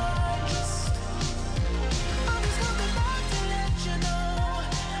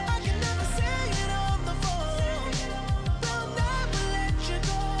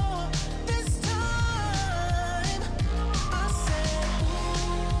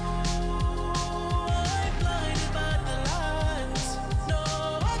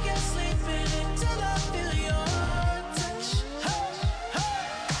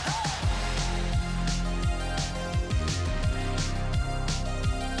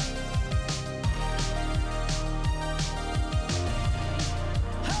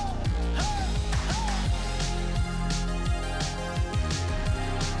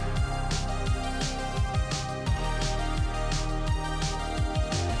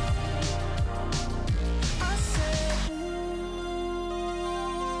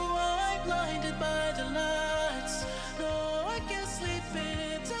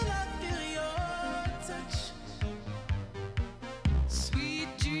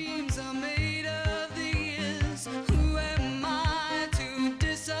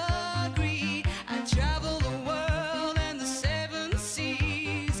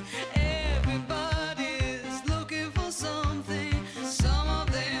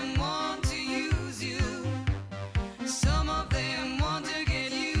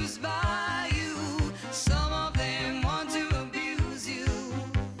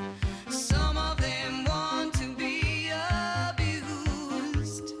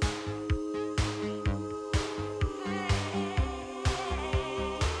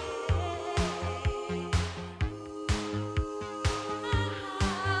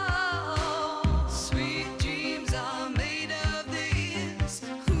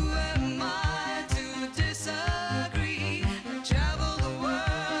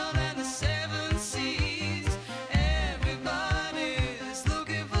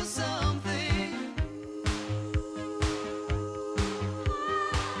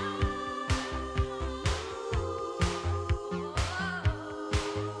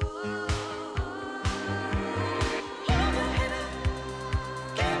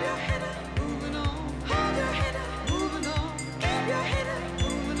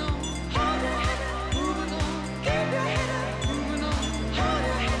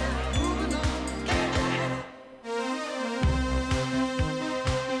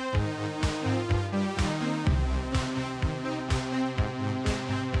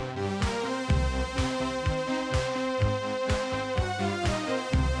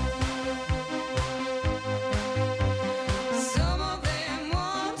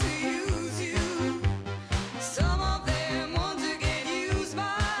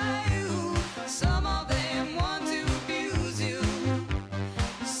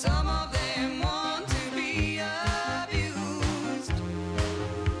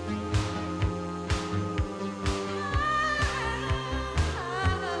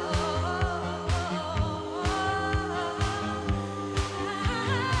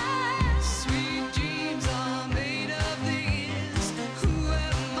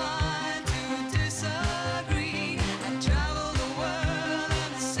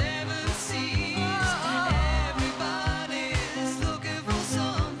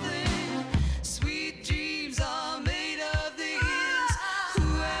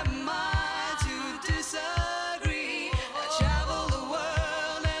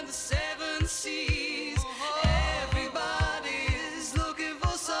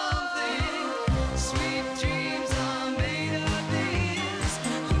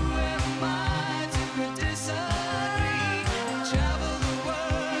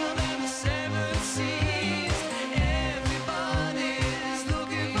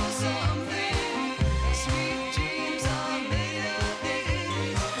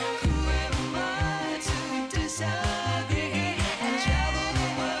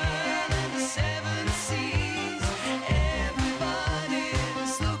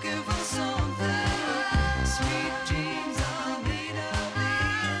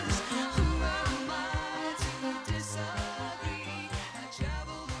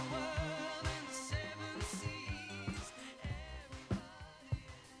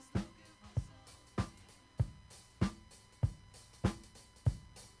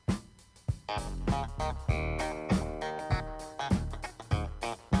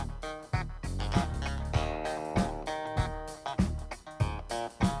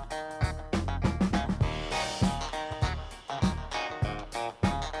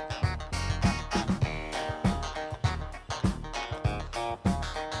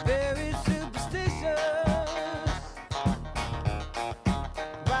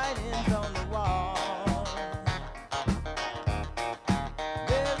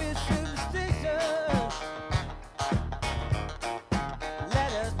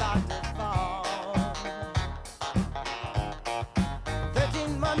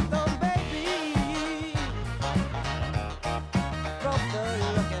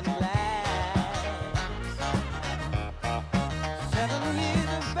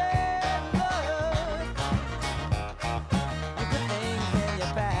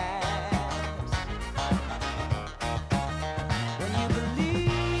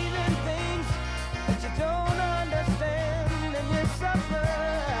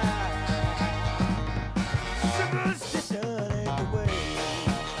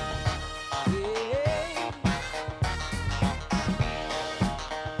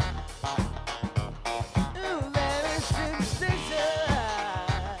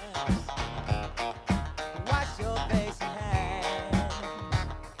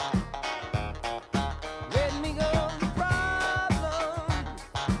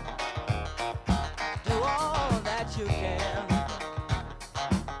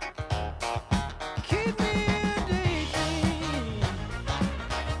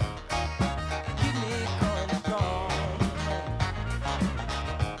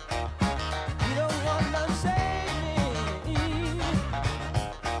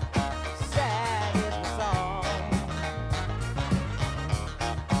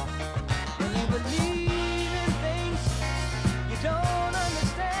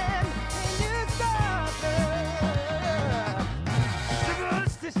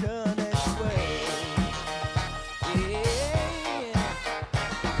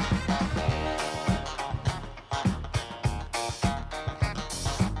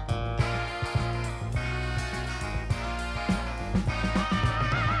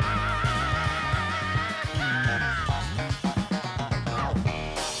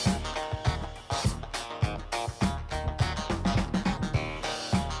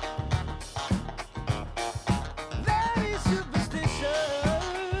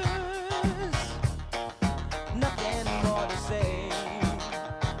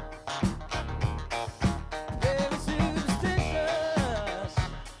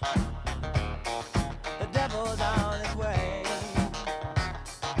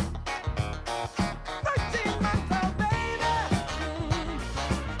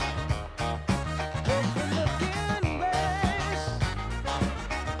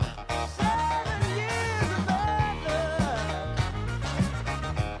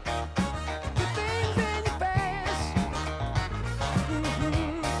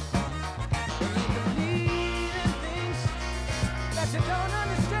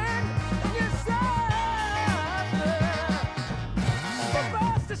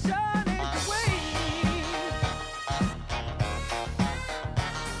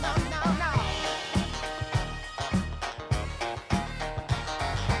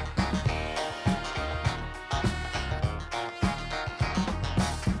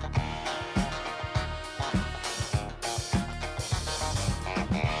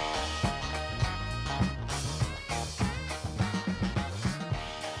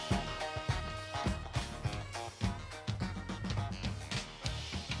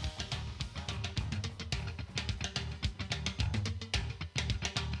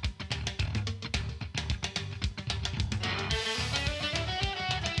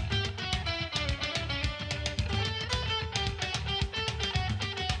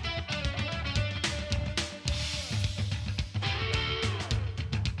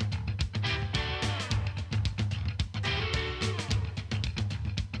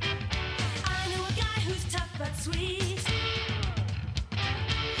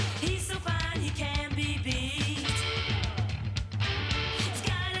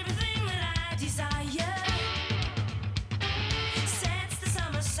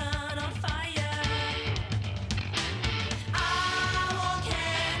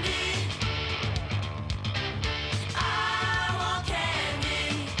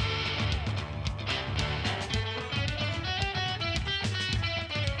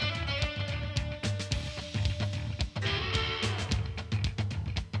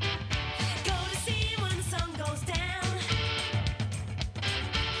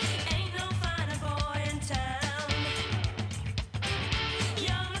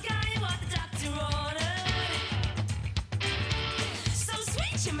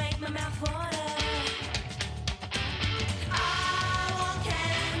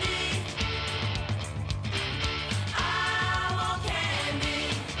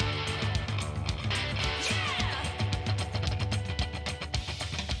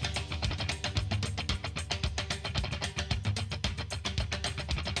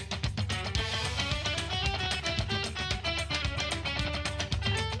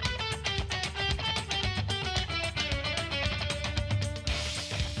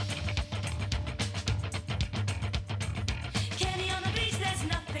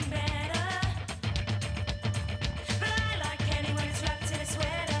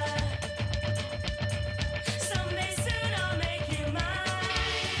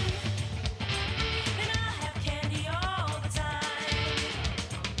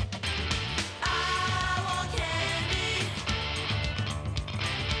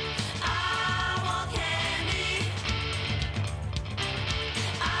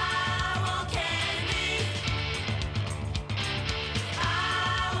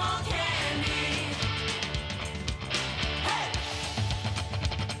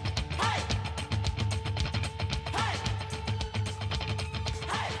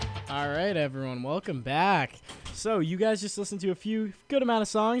 right, everyone, welcome back. So you guys just listened to a few good amount of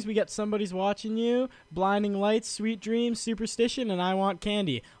songs. We got Somebody's Watching You, Blinding Lights, Sweet Dreams, Superstition, and I Want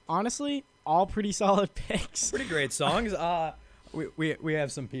Candy. Honestly, all pretty solid picks. Pretty great songs. We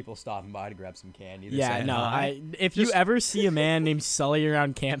have some people stopping by to grab some candy. They're Yeah, saying no, hi. if you ever see a man named Sully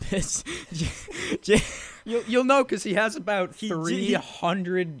around campus, You'll know because he has about He-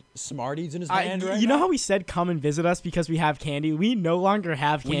 300 Smarties in his hand right you know now. how we said come and visit us because we have candy? We no longer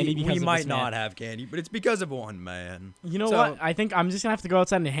have candy because we of might this man. not have candy, but it's because of one man. You know So- what? I think I'm just gonna have to go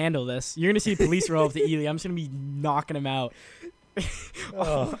outside and handle this. You're gonna see police roll up to Ely. I'm just gonna be knocking him out.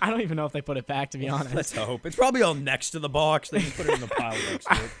 I don't even know if they put it back, to be honest. Let's hope. It's probably all next to the box. They can put it in the pile next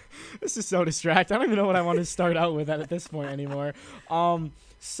to it. This is so distracting. I don't even know what I want to start out with at this point anymore.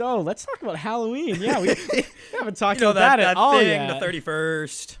 So let's talk about Halloween. Yeah, we haven't talked You know about that at all thing, yet. the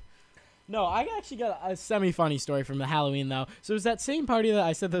 31st. No, I actually got a semi-funny story from the Halloween, though. So it was that same party that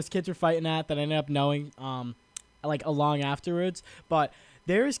I said those kids were fighting at that I ended up knowing like along afterwards. But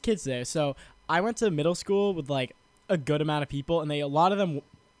there's kids there. So I went to middle school with like a good amount of people, and a lot of them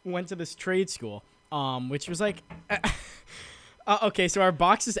went to this trade school, which was like... okay, so our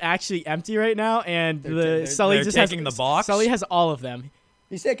box is actually empty right now, and Sully they're just taking has the box? Sully has all of them.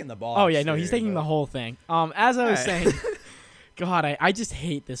 He's taking the box. Oh yeah, no, he's here, taking but- the whole thing. As I was All saying, God, I just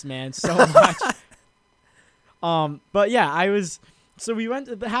hate this man so much. But yeah, so we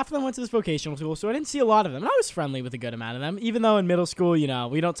went. Half of them went to this vocational school, so I didn't see a lot of them. And I was friendly with a good amount of them, even though in middle school, you know,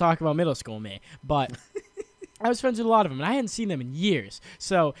 we don't talk about middle school me. But I was friends with a lot of them, and I hadn't seen them in years.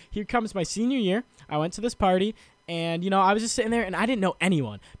 So here comes my senior year. I went to this party. And, you know, I was just sitting there, and I didn't know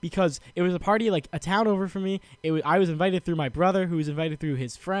anyone because it was a party, like, a town over from me. I was invited through my brother, who was invited through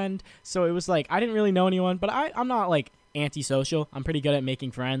his friend. So it was, like, I didn't really know anyone. But I'm not, like, antisocial. I'm pretty good at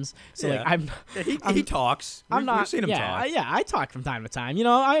making friends. So, Yeah. like, Yeah, he talks. I'm not. We've seen him yeah, talk. I talk from time to time. You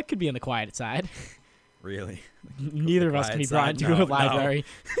know, I could be on the quiet side. Really? Neither of us can be quiet brought side? into a No, library.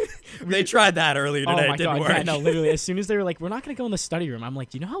 They tried that earlier today. Oh, my it didn't God. work. Yeah, no, literally. As soon as they were like, we're not going to go in the study room, I'm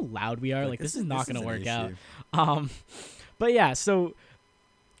like, do you know how loud we are? Like, this is not going to an work issue. out. But yeah, so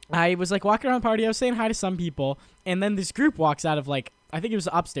I was like walking around the party. I was saying hi to some people, and then this group walks out of like, I think it was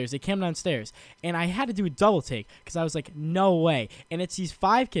upstairs. They came downstairs, and I had to do a double take because I was like, no way. And it's these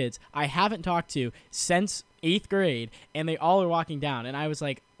 5 kids I haven't talked to since 8th grade, and they all are walking down. And I was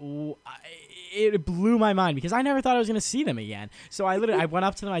like, it blew my mind because I never thought I was gonna see them again. So I went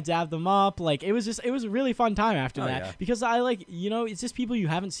up to them, I dabbed them up. Like it was a really fun time after that yeah. because I like, you know, it's just people you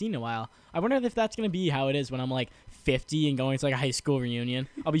haven't seen in a while. I wonder if that's gonna be how it is when I'm like 50 and going to like a high school reunion.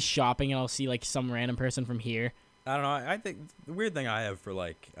 I'll be shopping and I'll see like some random person from here. I don't know. I think the weird thing I have for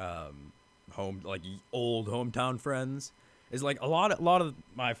like old hometown friends is like a lot of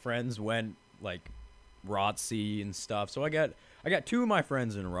my friends went like ROTC and stuff. So I got 2 of my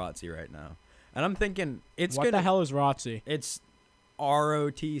friends in ROTC right now, and I'm thinking What the hell is ROTC? It's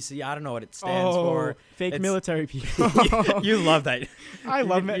ROTC. I don't know what it stands for. Fake It's- military people. You love that. I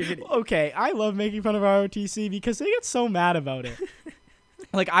love you could- I love making fun of ROTC because they get so mad about it.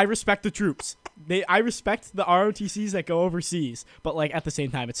 Like I respect the troops. I respect the ROTCs that go overseas, but like at the same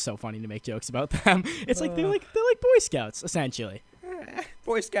time, it's so funny to make jokes about them. It's like they're like Boy Scouts essentially.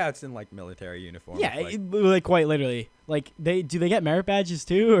 Boy Scouts in like military uniform. Yeah, like, quite literally. Like do they get merit badges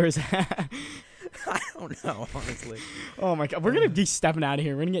too, or is that? I don't know, honestly. Oh my God, we're gonna be stepping out of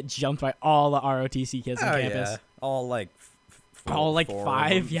here. We're gonna get jumped by all the ROTC kids on campus. Yeah. All like All like 4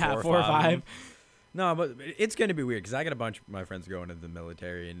 5, yeah, 4 or 5. No, but it's gonna be weird because I got a bunch of my friends going into the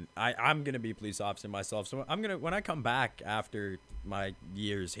military, and I'm gonna be a police officer myself. So when I come back after my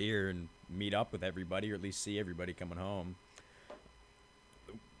years here and meet up with everybody, or at least see everybody coming home,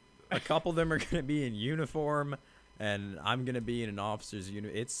 a couple of them are gonna be in uniform, and I'm gonna be in an officer's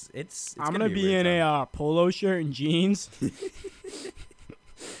uniform. It's I'm gonna be weird in time. a polo shirt and jeans.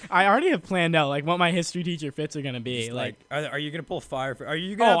 I already have planned out like what my history teacher fits are gonna be. Just Like are you gonna pull fire? Are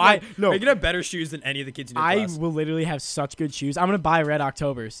you gonna? Oh, have, no. Are you gonna have better shoes than any of the kids in your I class? will literally have such good shoes. I'm gonna buy Red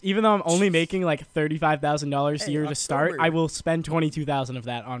Octobers, even though I'm only making like $35,000 a Hey, year to start. October. I will spend 22,000 of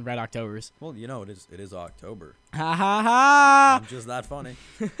that on Red Octobers. Well, you know it is October. Ha ha ha! I'm just that funny.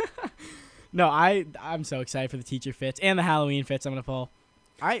 No, I'm so excited for the teacher fits and the Halloween fits I'm gonna pull.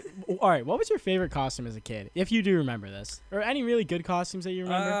 All right. What was your favorite costume as a kid, if you do remember this, or any really good costumes that you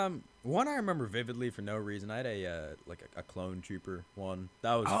remember? One I remember vividly for no reason. I had a clone trooper one.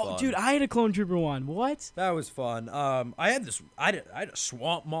 That was fun. Dude, I had a clone trooper one. What? That was fun. I had a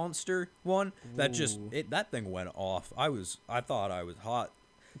swamp monster one that that thing went off. I thought I was hot.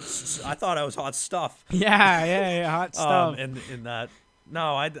 I thought I was hot stuff. Yeah, hot stuff. In that,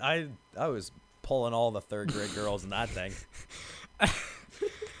 no, I was pulling all the 3rd grade girls in that thing.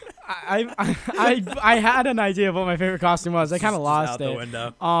 I had an idea of what my favorite costume was. I kind of Just lost out the it.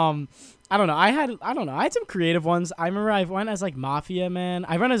 window. I don't know. I had some creative ones. I remember I went as like Mafia Man.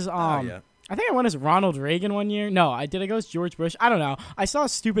 I went as yeah. I think I went as Ronald Reagan one year. No, I go as George Bush. I don't know. I saw a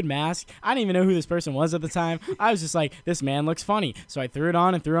stupid mask. I didn't even know who this person was at the time. I was just like, this man looks funny. So I threw it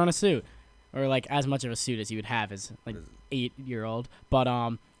on and threw on a suit. Or like as much of a suit as you would have as like 8-year-old. But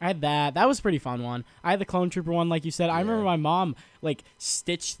I had that. That was a pretty fun one. I had the Clone Trooper one, like you said. I remember my mom like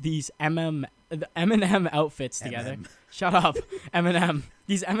stitched these M&M outfits together. Shut up, Eminem.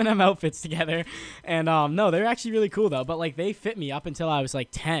 These Eminem outfits together, and no, they're actually really cool though. But like they fit me up until I was like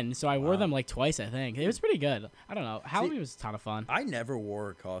 10, so I wore them like twice. I think it was pretty good. I don't know. Halloween was a ton of fun. I never wore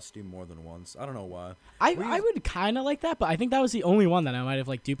a costume more than once. I don't know why. I would kind of like that, but I think that was the only one that I might have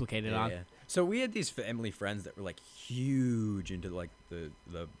like duplicated on. Yeah. So we had these family friends that were like huge into like the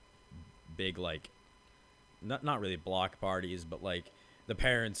big like not really block parties, but like the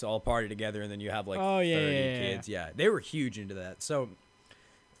parents all party together and then you have like 30 kids. Yeah, they were huge into that. So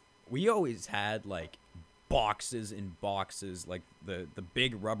we always had like boxes and boxes, like the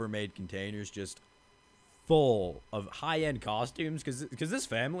big Rubbermaid containers just full of high-end costumes because this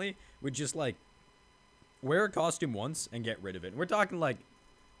family would just like wear a costume once and get rid of it. And we're talking like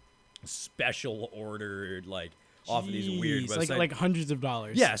special ordered like off of these weird websites. Like hundreds of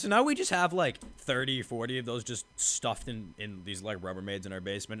dollars. Yeah, so now we just have like 30, 40 of those just stuffed in these like Rubbermaids in our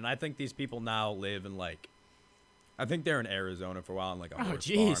basement. And I think these people now live in like, I think they're in Arizona for a while on like a horse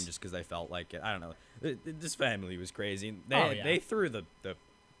farm just because they felt like it. I don't know. This family was crazy. They threw the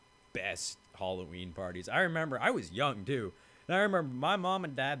best Halloween parties. I remember, I was young too. And I remember my mom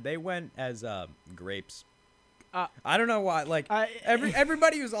and dad, they went as grapes. I don't know why. Like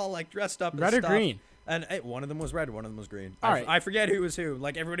everybody was all like dressed up as red or stuff. green. And one of them was red, one of them was green. All right. I forget who was who.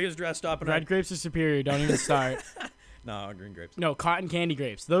 Like everybody was dressed up. And Red grapes are superior. Don't even start. No, green grapes. No, cotton candy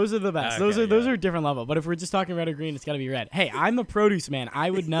grapes. Those are the best. Okay, those are a different level. But if we're just talking red or green, it's got to be red. Hey, I'm a produce man.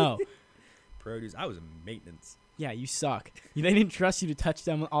 I would know. Produce. I was in maintenance. Yeah, you suck. They didn't trust you to touch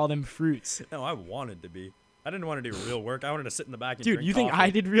them all them fruits. No, I wanted to be. I didn't want to do real work. I wanted to sit in the back and Dude, drink you think coffee. I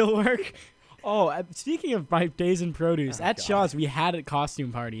did real work? Oh, speaking of my days in produce, at God. Shaw's we had a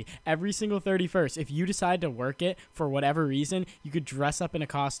costume party every single 31st. If you decide to work it for whatever reason, you could dress up in a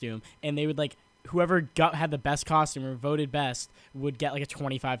costume, and they would like whoever had the best costume or voted best would get like a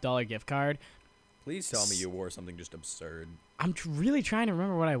 $25 gift card. Please tell me you wore something just absurd. I'm really trying to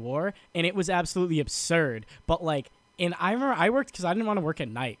remember what I wore, and it was absolutely absurd. But like, and I remember I worked because I didn't want to work at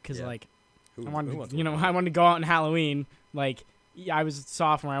night because like Who I wants wanted, to to, I wanted to go out on Halloween. Like, yeah, I was a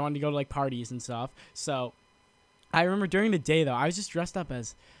sophomore. I wanted to go to like parties and stuff. So I remember during the day though, I was just dressed up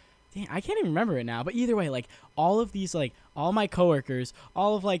as, dang, I can't even remember it now. But either way, like all of these, like all my coworkers,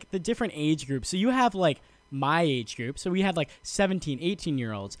 all of like the different age groups. So you have like my age group. So we had like 17,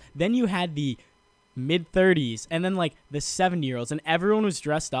 18-year-olds. Then you had the mid-30s and then like the 70-year-olds, and everyone was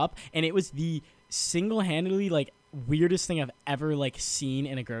dressed up, and it was the single-handedly like weirdest thing I've ever like seen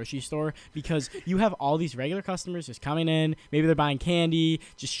in a grocery store, because you have all these regular customers just coming in, maybe they're buying candy,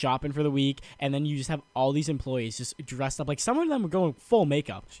 just shopping for the week, and then you just have all these employees just dressed up. Like some of them were going full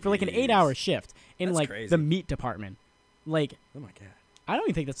makeup for like an 8-hour shift in That's like crazy. the meat department. Like, Oh my god. I don't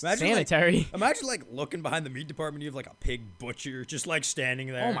even think that's Imagine, sanitary. Imagine like looking behind the meat department, you have like a pig butcher just like standing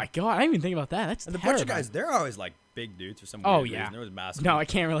there. Oh my god, I didn't even think about that. That's And the terrifying. butcher guys, they're always like big dudes for some Oh, weird yeah. reason. There was massive. No, I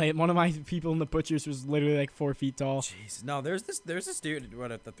can't relate. One of my people in the butchers was literally like 4 feet tall. Jeez. No, there's this dude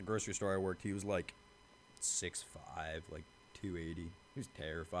at the grocery store I worked. He was like 6'5", like 280. He was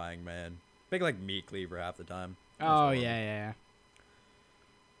terrifying, man. Big like meat cleaver half the time. That was Oh horrible. yeah.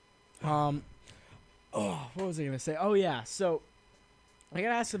 Oh, what was I gonna say? Oh yeah. So I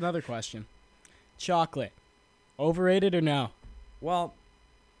gotta ask another question. Chocolate, overrated or no? Well,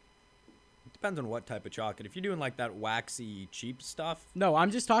 it depends on what type of chocolate. If you're doing like that waxy cheap stuff, No, I'm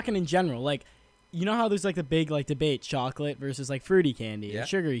just talking in general. Like, you know how there's like the big like debate, chocolate versus like fruity candy Yeah. and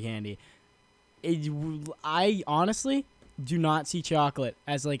sugary candy. I honestly do not see chocolate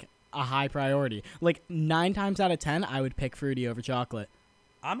as like a high priority. Like 9 times out of 10, I would pick fruity over chocolate.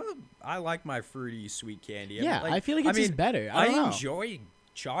 I like my fruity sweet candy. Yeah, I feel like it's just better. I don't know. enjoy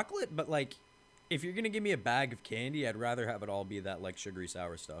chocolate, but like if you're gonna give me a bag of candy, I'd rather have it all be that like sugary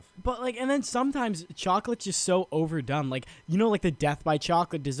sour stuff. But like, and then sometimes chocolate's just so overdone. Like, you know, like the death by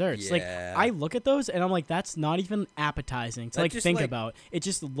chocolate desserts. Like, Yeah. I look at those and I'm like, that's not even appetizing to That like just, think like- about. It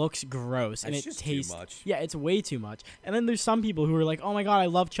just looks gross and That's it just too tastes. much. Yeah, it's way too much. And then there's some people who are like, oh my god, I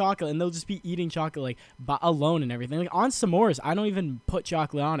love chocolate, and they'll just be eating chocolate like alone and everything. Like on s'mores, I don't even put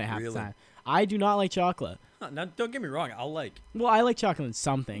chocolate on it half Really? the time. I do not like chocolate. Now, don't get me wrong. I'll like. Well, I like chocolate in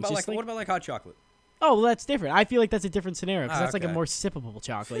some things. But Just like, what about like hot chocolate? Oh, well, that's different. I feel like that's a different scenario because that's like a okay. more sippable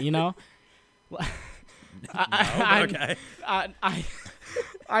chocolate, you know? Okay.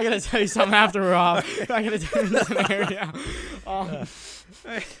 I gotta tell you something after we're off. I gotta tell you the scenario.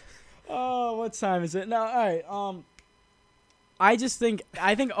 Oh, what time is it? No, all right. I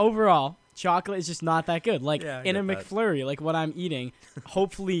think overall chocolate is just not that good. Like Yeah, I in a get that. McFlurry, like what I'm eating.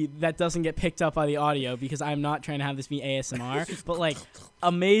 Hopefully that doesn't get picked up by the audio because I'm not trying to have this be ASMR. But like,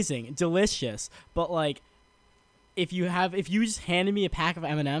 amazing, delicious. But like, if you just handed me a pack of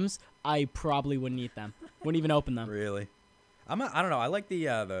M&Ms, I probably wouldn't eat them. Wouldn't even open them. Really? I don't know. I like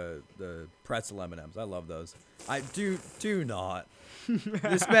the pretzel M&Ms. I love those. I do not.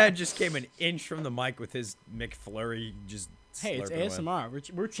 This man just came an inch from the mic with his McFlurry. Just Hey, it's slurping away.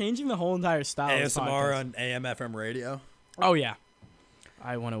 ASMR. We're changing the whole entire style. of this ASMR podcast. on AM FM radio. Oh yeah.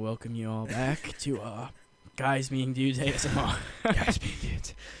 I want to welcome you all back to Guys Being Dudes ASMR. Guys being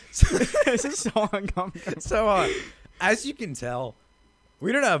dudes. This is so uncomfortable. So, as you can tell,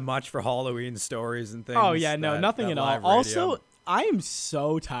 we don't have much for Halloween stories and things. Oh yeah, no, nothing that at all. live radio. Also, I am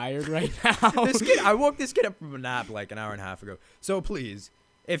so tired right now. I woke this kid up from a nap like an hour and a half ago. So please,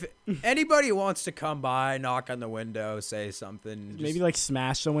 if anybody wants to come by, knock on the window, say something, just Maybe like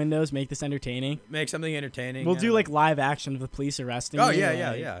smash the windows, make this entertaining. make something entertaining. We'll I do don't like know. live action of the police arresting Oh you.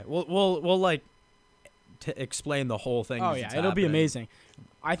 yeah. like- We'll like explain the whole thing. Oh as yeah, it's it'll be happening. amazing.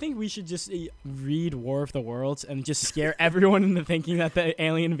 I think we should just read War of the Worlds and just scare everyone into thinking that the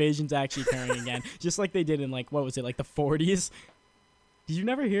alien invasion's actually occurring again, just like they did in like what was it, like the 40s? Did you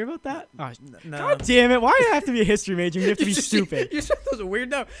never hear about that? Oh, No. God damn it! Why do I have to be a history major? You have to be just- stupid. You said those are weird.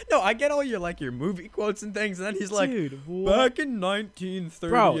 No, I get all your movie quotes and things, and then he's like, Dude, what? back in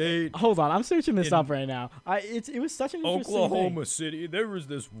 1938, Bro, hold on. I'm searching this in up right now. It was such an interesting thing. Oklahoma City, there was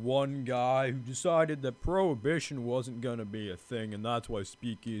this one guy who decided that prohibition wasn't gonna be a thing, and that's why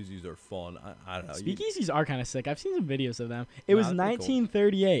speakeasies are fun. I don't know. Speakeasies are kind of sick. I've seen some videos of them. It was Nah, that'd be cool.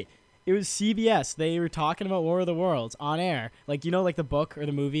 1938. It was CBS. They were talking about War of the Worlds on air. Like, you know, like the book or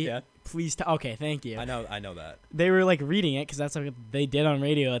the movie? Yeah. Please okay, thank you. I know that. They were like reading it because that's what they did on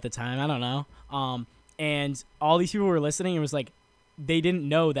radio at the time. I don't know. And all these people were listening. It was like they didn't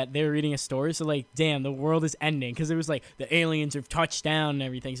know that they were reading a story. So like, damn, the world is ending because it was like the aliens have touched down and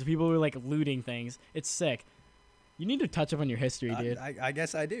everything. So people were like looting things. It's sick. You need to touch up on your history, dude. I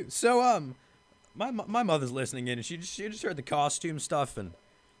guess I do. So my mother's listening in, and she just heard the costume stuff, and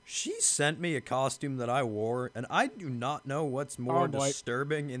she sent me a costume that I wore, and I do not know what's more Oh, boy.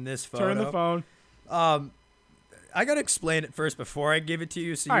 disturbing in this photo. Turn the phone. I gotta explain it first before I give it to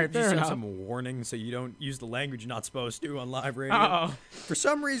you, so you All right, just fair have enough. some warning, so you don't use the language you're not supposed to on live radio. Uh-oh. For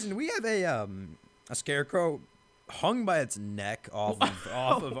some reason, we have a scarecrow hung by its neck off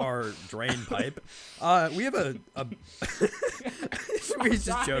of our drain pipe. We have a he's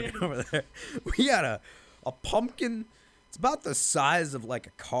just joking over there. We had a pumpkin. It's about the size of like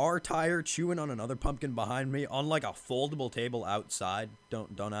a car tire chewing on another pumpkin behind me on like a foldable table outside.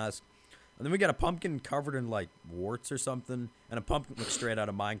 Don't ask. And then we got a pumpkin covered in like warts or something, and a pumpkin looks straight out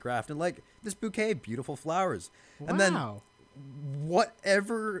of Minecraft, and like this bouquet of beautiful flowers. And then Wow.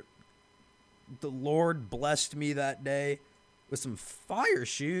 whatever the Lord blessed me that day with some fire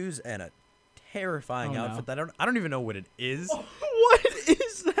shoes and a terrifying Oh, no. outfit that I don't even know what it is. What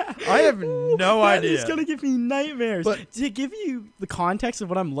is that? I have no That idea. is gonna give me nightmares. But- to give you the context of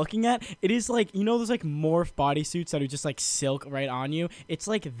what I'm looking at, it is like, you know those like morph bodysuits that are just like silk right on you. It's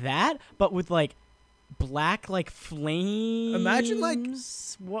like that, but with like black like flames. Imagine, like,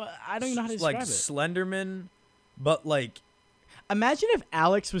 what? I don't even know how to like describe it. Slenderman, but like Imagine if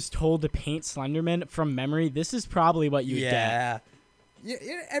Alex was told to paint Slenderman from memory. This is probably what you would get. yeah.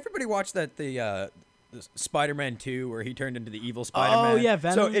 Everybody watched the Spider-Man 2 where he turned into the evil Spider-Man. Oh, yeah,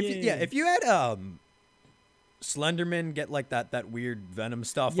 Venom, So yeah. if you had Slenderman get like that weird Venom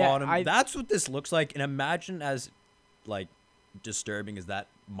stuff Yeah, on him, that's what this looks like. And imagine as like disturbing as that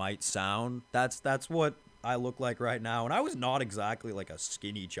might sound, that's what I look like right now. And I was not exactly like a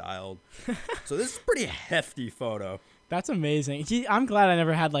skinny child. So this is a pretty hefty photo. That's amazing. Gee, I'm glad I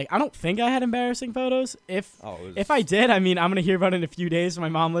never had I don't think I had embarrassing photos. If it was- if I did, I mean, I'm gonna hear about it in a few days when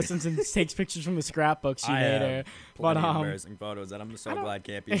my mom listens and takes pictures from the scrapbook she I made have her. plenty But of embarrassing photos that I'm so glad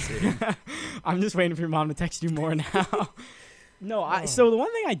can't be seen. I'm just waiting for your mom to text you more now. No, so the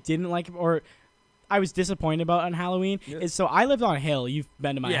one thing I didn't like, or I was disappointed about on Halloween, is so I lived on a hill. You've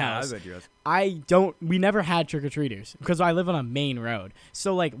been to my house. I bet you have. We never had trick-or-treaters because I live on a main road.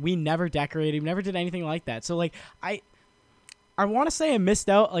 So we never decorated, we never did anything like that. So I want to say I missed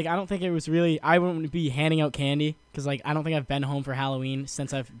out. I don't think it was really, I wouldn't be handing out candy because I don't think I've been home for Halloween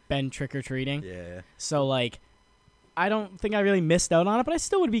since I've been trick-or-treating. Yeah. So I don't think I really missed out on it, but I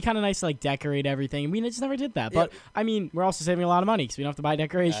still would be kind of nice to like decorate everything. I mean, I just never did that. Yeah. But I mean, we're also saving a lot of money because we don't have to buy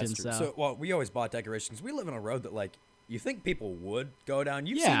decorations. That's true. So, Well, we always bought decorations. We live on a road that like you think people would go down.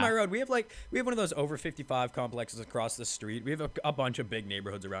 You've Yeah. seen my road. We have one of those over 55 complexes across the street. We have a bunch of big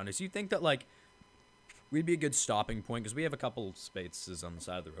neighborhoods around us. You think that like we'd be a good stopping point because we have a couple spaces on the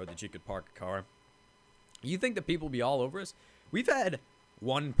side of the road that you could park a car. You think that people would be all over us? We've had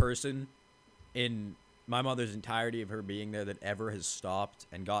one person in my mother's entirety of her being there that ever has stopped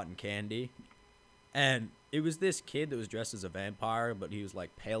and gotten candy. And it was this kid that was dressed as a vampire, but he was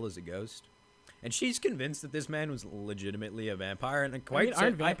like pale as a ghost. And she's convinced that this man was legitimately a vampire. And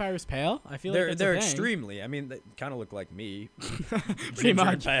aren't vampires pale? I feel like they're that's a thing. extremely. I mean, they kind of look like me, Pretty ginger and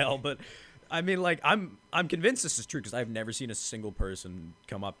much. pale. But I mean, like I'm convinced this is true because I've never seen a single person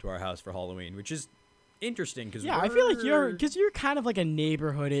come up to our house for Halloween, which is interesting because Yeah, I feel like you're kind of like a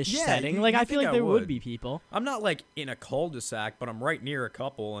neighborhood-ish Yeah, setting. you- Like you I feel think like I there would would. be people. I'm not like in a cul-de-sac, but I'm right near a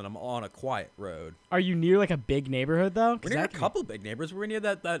couple and I'm on a quiet road. Are you near like a big neighborhood though? 'Cause We're near a that can- couple big neighbors. We're near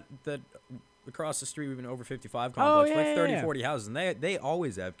that across the street. We've been over 55 Oh, complex. yeah, Like yeah, 30, yeah. 40 houses, and they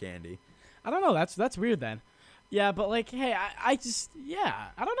always have candy. I don't know. That's weird then. Yeah, but like, hey, I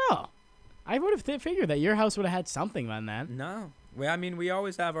don't know. I would have figured that your house would have had something by then. No, we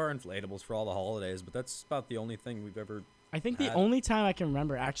always have our inflatables for all the holidays, but that's about the only thing we've ever. I think the had. only time I can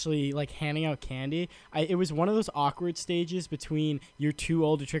remember actually like handing out candy, it was one of those awkward stages between you're too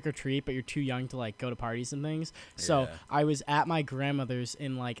old to trick or treat, but you're too young to like go to parties and things. So Yeah. I was at my grandmother's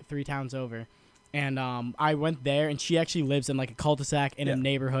in like 3 towns over. And I went there, and she actually lives in like a cul-de-sac in a Yeah.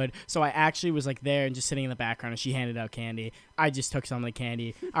 neighborhood. So I actually was like there and just sitting in the background, and she handed out candy. I just took some of the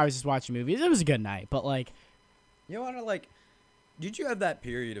candy. I was just watching movies. It was a good night, but like, You want to like? Did you have that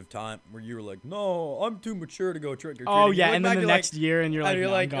period of time where you were like, no, I'm too mature to go trick or treating? oh yeah, and then the next year, and you're like, you're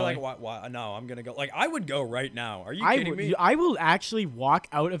no, like, I'm going. why? No, I'm gonna go. Like, I would go right now. Are you I kidding me? I will actually walk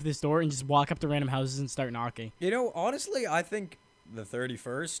out of this door and just walk up to random houses and start knocking. You know, honestly, I think the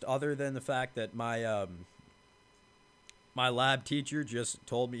 31st, other than the fact that my lab teacher just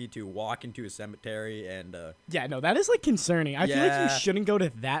told me to walk into a cemetery and Yeah, no, that is like concerning. I feel like Yeah. you shouldn't go to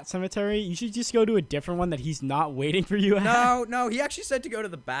that cemetery. You should just go to a different one that he's not waiting for you at. no, he actually said to go to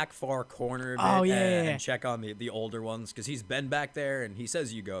the back far corner of Oh, it yeah, and, yeah, yeah. and check on the older ones because he's been back there and he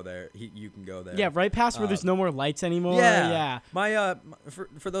says you go there. You can go there. Yeah, right past where there's no more lights anymore. Yeah. Yeah.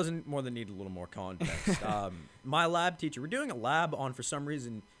 For those more that need a little more context, my lab teacher, we're doing a lab on, for some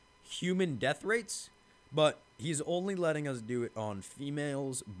reason, human death rates, but he's only letting us do it on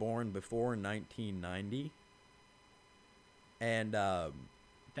females born before 1990. And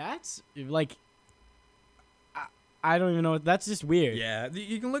That's like, I don't even know. That's just weird. yeah,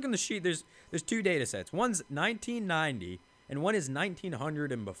 you can look in the sheet. There's 2 data sets. One's 1990 and one is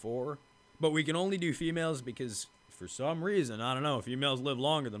 1900 and before. But we can only do females because for some reason, I don't know, females live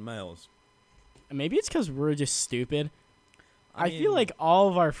longer than males. Maybe it's because we're just stupid. I feel mean- like all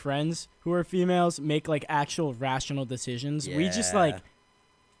of our friends who are females make like actual rational decisions. We just like Yeah.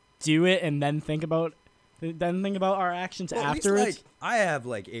 do it and then think about our actions Well, at least, afterwards. like, I have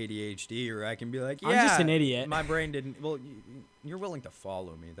like ADHD, or I can be like, yeah, I'm just an idiot. My brain didn't. Well, you're willing to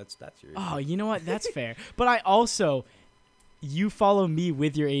follow me. That's your. Oh, you know what? That's fair. But I also, you follow me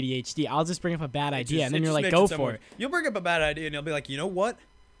with your ADHD. I'll just bring up a bad idea, and then you're like, go for it. You'll bring up a bad idea, and you'll be like, you know what?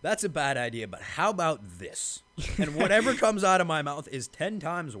 That's a bad idea, but how about this? And whatever comes out of my mouth is 10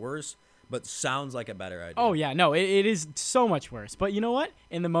 times worse, but sounds like a better idea. Oh, yeah. No, it is so much worse. But you know what?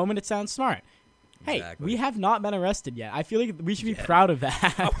 In the moment, it sounds smart. Hey, Exactly. we have not been arrested yet. I feel like we should be proud of I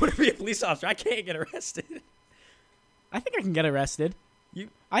that. want to be a police officer. I can't get arrested. I think I can get arrested. You,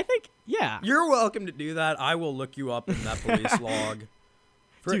 I think, yeah. you're welcome to do that. I will look you up in that police log.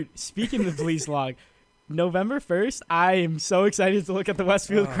 Dude, speaking of the police log, November 1st, I am so excited to look at the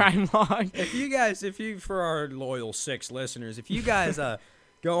Westfield crime log. If you, for our loyal 6 listeners, if you guys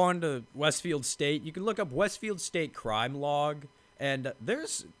go on to Westfield State, you can look up Westfield State crime log, and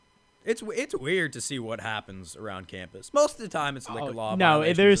it's weird to see what happens around campus. Most of the time, it's liquor law. No,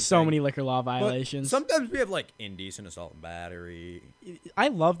 violations there's and so things. many liquor law But violations. sometimes we have like indecent assault and battery. I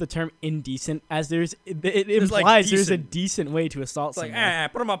love the term indecent, as it like, implies there's a decent. decent way to assault It's like, someone.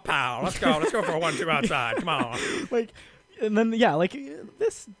 put him up, pal. Let's go for a 1-2 outside. Come on. Like, and then yeah, like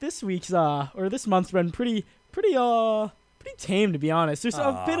this week's or this month's been pretty tame, to be honest. There's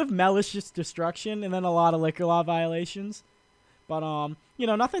a bit of malicious destruction and then a lot of liquor law violations. you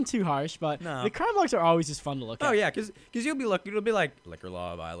know, nothing too harsh. But No. the crime logs are always just fun to look at. Oh yeah, because you'll be looking, it'll be like liquor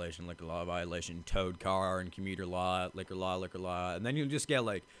law violation, towed car and commuter law, liquor law, and then you'll just get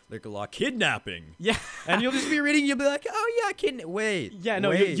like liquor law kidnapping. Yeah. And you'll just be reading, you'll be like, oh yeah, wait. Yeah, no,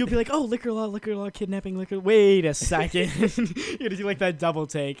 wait. you'll be like, oh, liquor law, kidnapping, liquor. Wait a second. You're gonna do like that double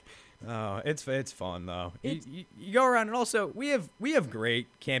take. Oh, it's fun though. You go around, and also we have great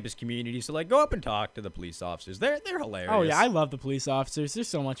campus community. So like, go up and talk to the police officers. They're hilarious. Oh yeah, I love the police officers. They're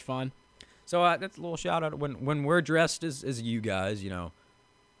so much fun. So that's a little shout out when we're dressed as you guys. You know,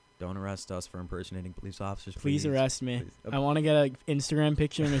 don't arrest us for impersonating police officers. Please arrest me. Please. I want to get an Instagram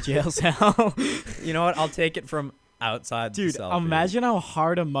picture in a jail cell. You know what? I'll take it from outside. Dude, the selfie. imagine how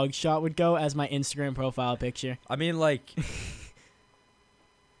hard a mugshot would go as my Instagram profile picture. I mean, like.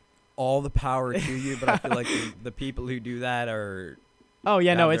 All the power to you, but I feel like the people who do that are. Oh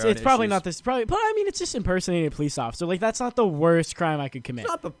yeah, have no, their it's own probably issues. not this. Probably, but I mean, it's just impersonating a police officer. Like that's not the worst crime I could commit.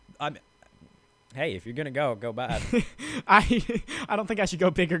 It's not the. Hey, if you're gonna go bad. I don't think I should go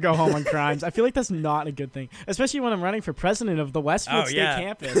big or go home on crimes. I feel like that's not a good thing, especially when I'm running for president of the Westfield State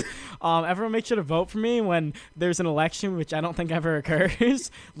campus. Everyone make sure to vote for me when there's an election, which I don't think ever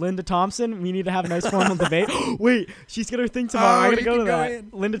occurs. Linda Thompson, we need to have a nice formal debate. Wait, she's got her thing tomorrow. I'm gonna go to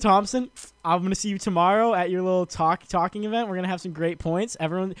that. Linda Thompson, I'm gonna see you tomorrow at your little talking event. We're gonna have some great points.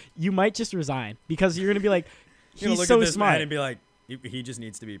 Everyone, you might just resign because you're gonna be like, You're gonna he's look so at this smart. man and be like, he just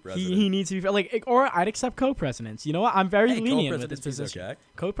needs to be president. He needs to be like, or I'd accept co-presidents. You know what? I'm very lenient with this co-presidency's position. okay.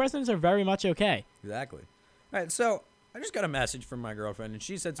 Co-presidents are very much okay. Exactly. All right, so I just got a message from my girlfriend, and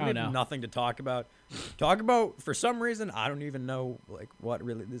she said Oh, we no. have nothing to talk about. For some reason, I don't even know like what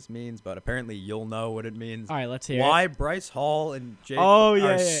really this means, but apparently you'll know what it means. All right, let's hear Why it. Bryce Hall and Jake Oh, yeah,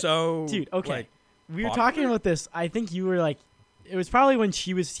 are yeah. so Dude, okay. like, We were popular? talking about this. I think you were like, it was probably when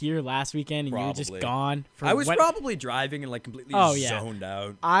she was here last weekend and you were just Probably. gone. For I was what- probably driving and like completely Oh, yeah. zoned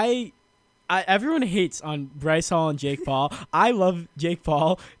out. I everyone hates on Bryce Hall and Jake Paul. I love Jake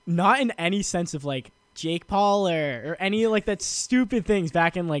Paul, not in any sense of like Jake Paul or any like that stupid things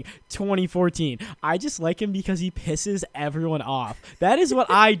back in like 2014. I just like him because he pisses everyone off. That is what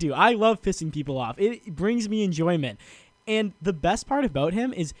I do. I love pissing people off. It brings me enjoyment. And the best part about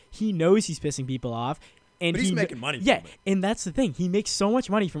him is he knows he's pissing people off. And But he's making money from Yeah, it. and that's the thing. He makes so much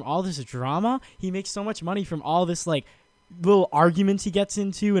money from all this drama. He makes so much money from all this like little arguments he gets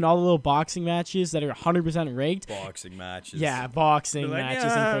into and all the little boxing matches that are 100% rigged. Boxing matches. Yeah, boxing They're like,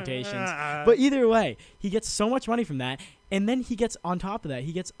 matches in "Yeah, quotations. yeah." But either way, he gets so much money from that. And then he gets, on top of that,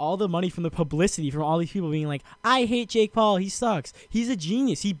 he gets all the money from the publicity from all these people being like, I hate Jake Paul. He sucks. He's a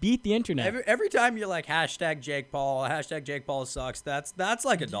genius. He beat the internet. Every time you're like Jake Paul sucks, that's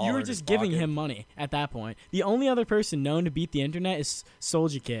like $1. You were in his just giving pocket. him money at that point. The only other person known to beat the internet is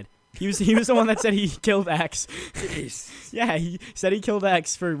Soldier Kid. He was the one that said he killed X. Jeez. Yeah, he said he killed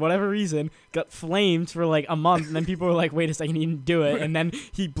X for whatever reason, got flamed for like a month, and then people were like, wait a second, he didn't do it. And then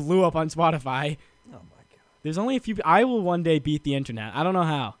he blew up on Spotify. Oh my god. There's only a few. I will one day beat the internet. I don't know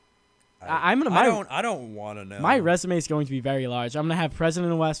how. I'm gonna. I don't want to know. My resume is going to be very large. I'm gonna have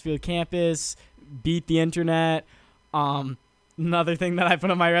president of Westfield campus, beat the internet. Another thing that I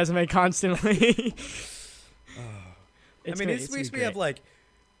put on my resume constantly. I mean, at least we have like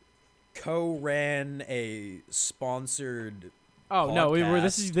co-ran a sponsored. Oh no,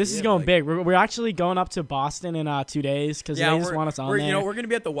 this podcast. is Yeah, going like- big. We're actually going up to Boston in 2 days because they just want us on we're, there. You know, we're gonna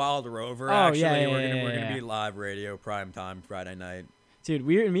be at the Wild Rover. Oh, actually, yeah, we're yeah, gonna yeah. be live radio prime time Friday night. Dude,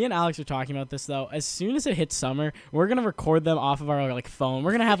 me and Alex were talking about this though. As soon as it hits summer, we're gonna record them off of our like phone.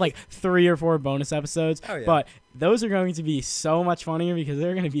 We're gonna have like 3 or 4 bonus episodes. Oh, yeah. But those are going to be so much funnier because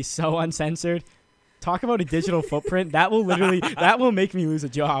they're gonna be so uncensored. Talk about a digital footprint. That will make me lose a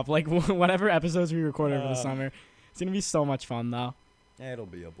job. Like whatever episodes we record over the summer. It's gonna be so much fun though. It'll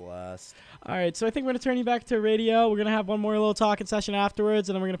be a blast. All right, so I think we're going to turn you back to radio. We're going to have one more little talking session afterwards,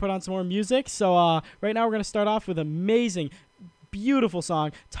 and then we're going to put on some more music. So right now we're going to start off with amazing, beautiful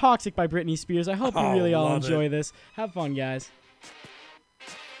song, Toxic by Britney Spears. I hope you Oh, really all love enjoy it. this. Have fun, guys.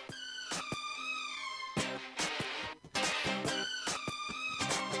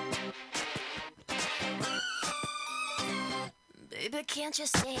 Baby, can't you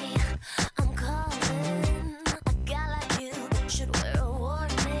see I'm calling? A guy like you should wear a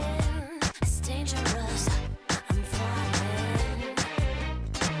warning. It's dangerous. I'm falling.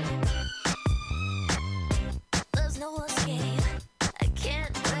 There's no escape. I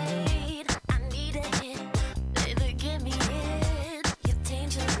can't wait. I need a hit. Baby, give me it. You're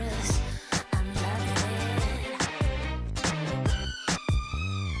dangerous. I'm loving it.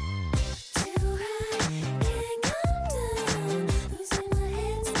 Too high, can't come down. Losing my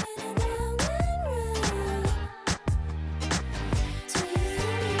head, spinning round.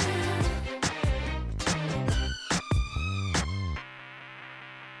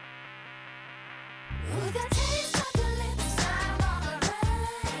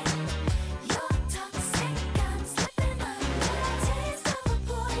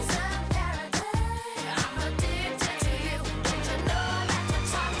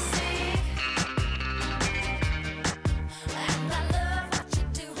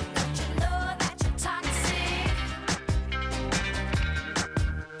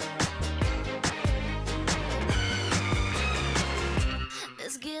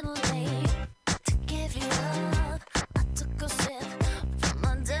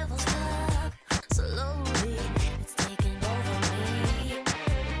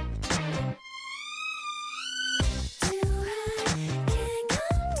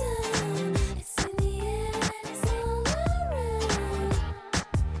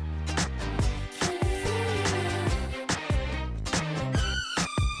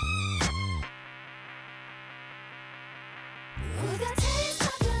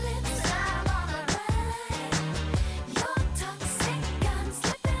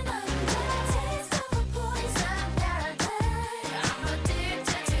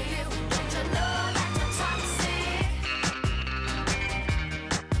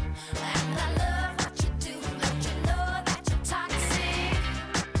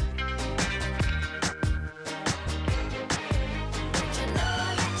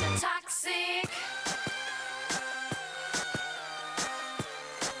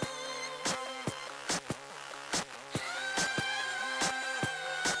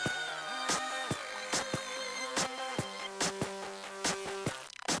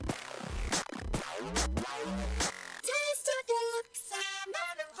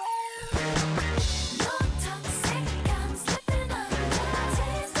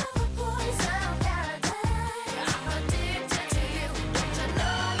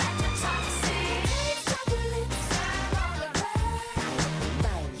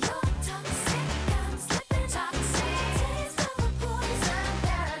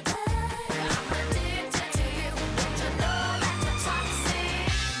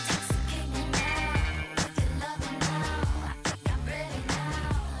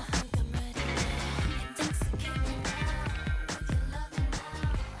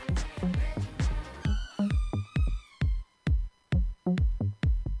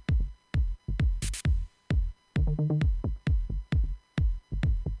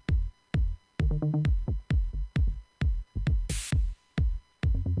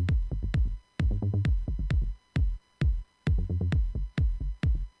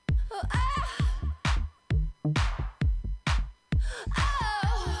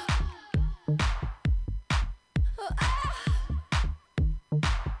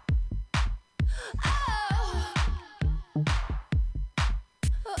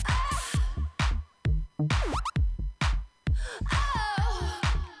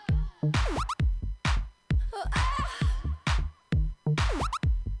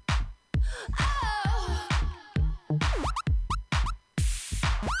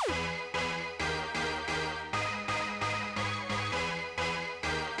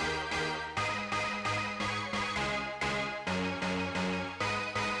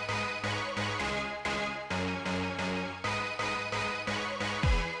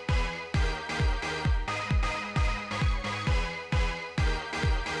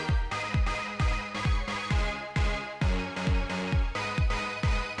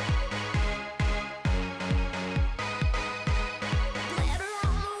 Glitter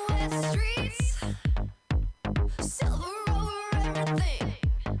on the wet streets, silver over everything.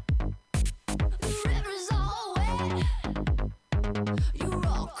 The river's all wet, you're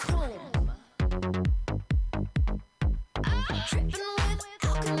all chrome. I'm dripping with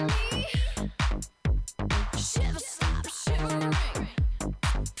alchemy. Shiver, stop shivering.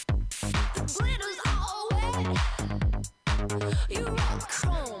 The glitter's all wet, you're all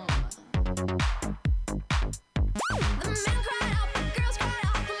chrome. The man cried out, the girls cried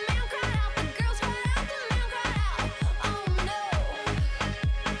out, the man cried out, the girls cried out, the man cried out. Oh no.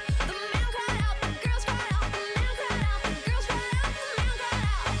 The man cried out, the girls cried out, the man cried out, the girls cried out, the man cried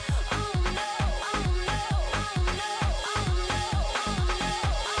out. Oh no, oh no, oh no, oh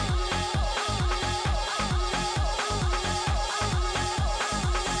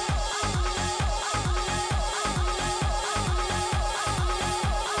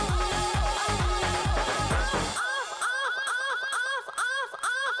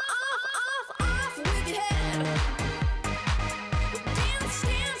off with your head. Dance,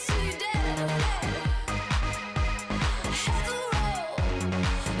 dance till you're dead. Heads will roll,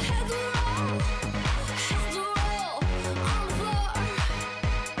 heads will roll, heads will roll on the floor.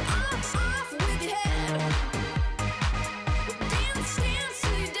 Off with your head. Dance, dance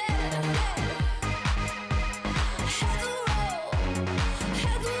till you're dead. Heads will roll,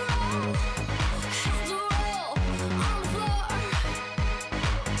 heads will roll, heads will roll on the floor.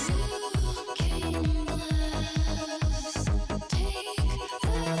 Looking glass, take the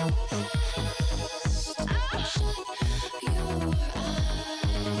best. Shut your eyes, mirror lies.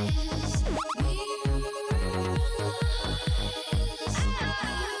 Looking glass,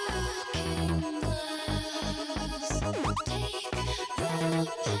 take the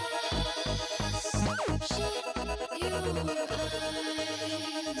best. Shut your eyes,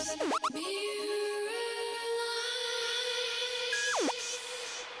 mirror lies.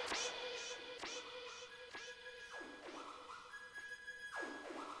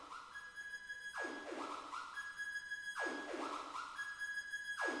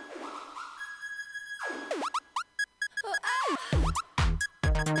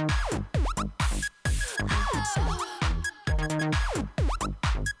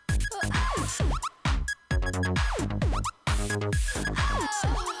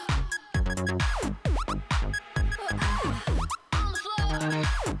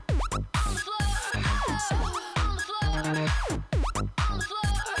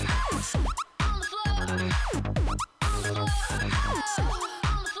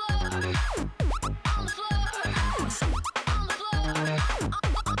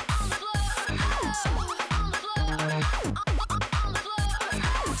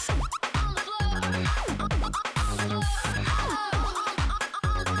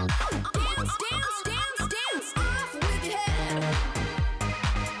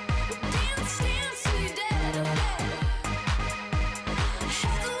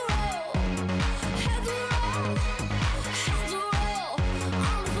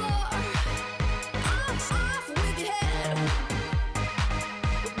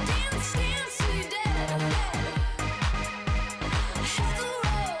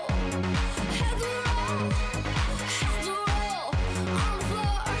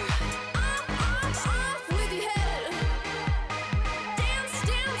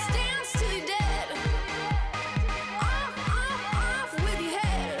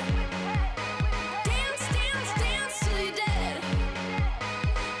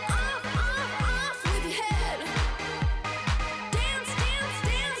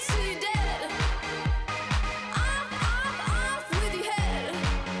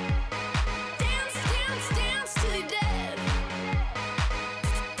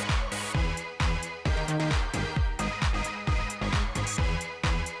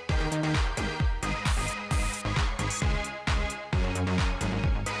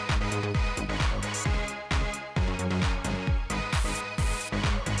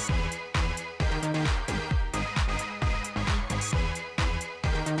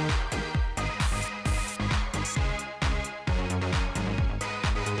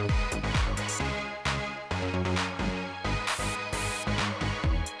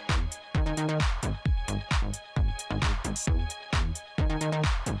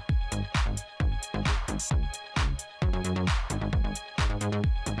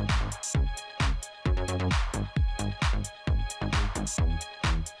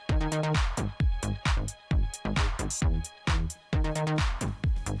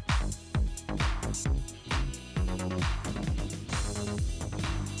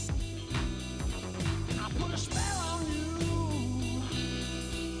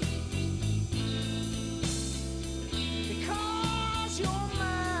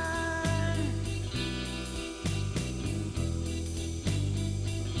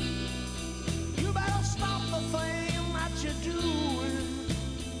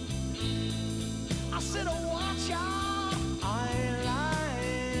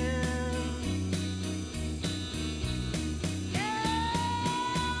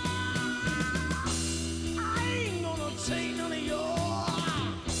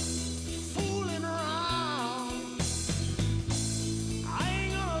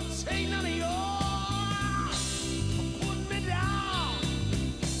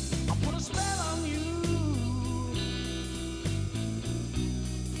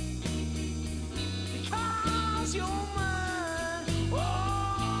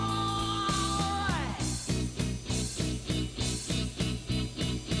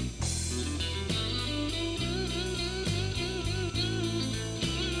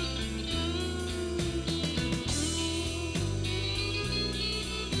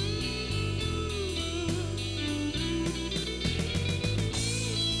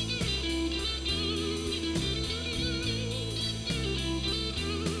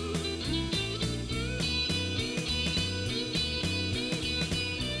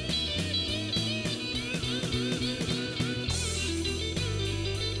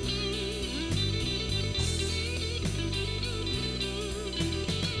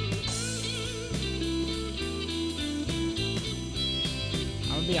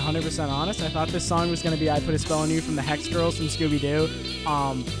 gonna be 100% honest. I thought this song was gonna be "I Put a Spell on You" from the Hex Girls from Scooby-Doo.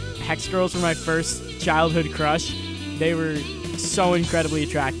 Hex Girls were my first childhood crush. They were so incredibly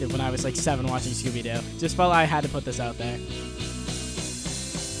attractive when I was like 7 watching Scooby-Doo. Just felt I had to put this out there.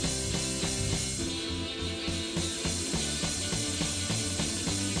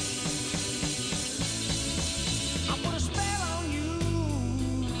 I put a spell on you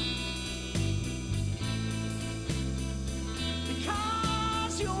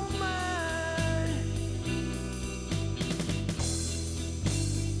because you're mine.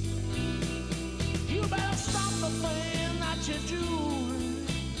 You better stop the thing that you're doing.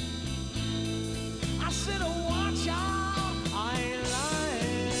 I said, oh, watch out, I ain't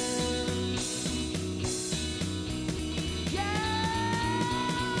lying. Yeah,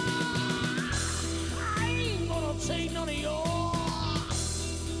 I ain't gonna take none of your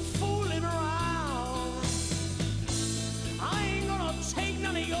fooling around. I ain't gonna take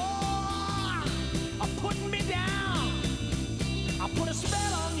none of your putting me down. I put a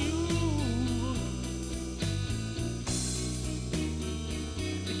spell on you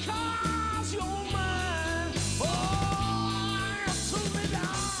because you're mine. Oh, you took me down.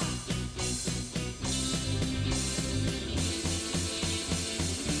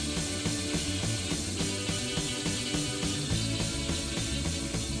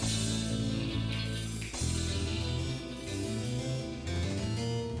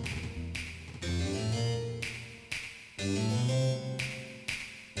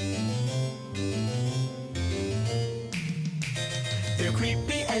 They're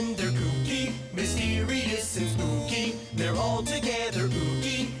creepy and they're kooky, mysterious and spooky. They're all together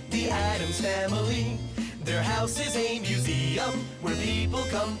ooky, the Addams Family. Their house is a museum where people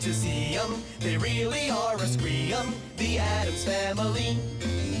come to see 'em. They really are a scream, the Addams Family.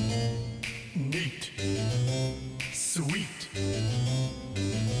 Neat, sweet,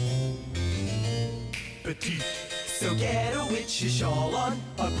 petite. So get a witch's shawl on,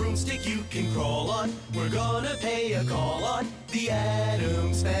 a broomstick you can crawl on. We're gonna pay a call on the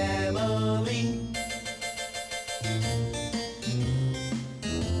Addams Family.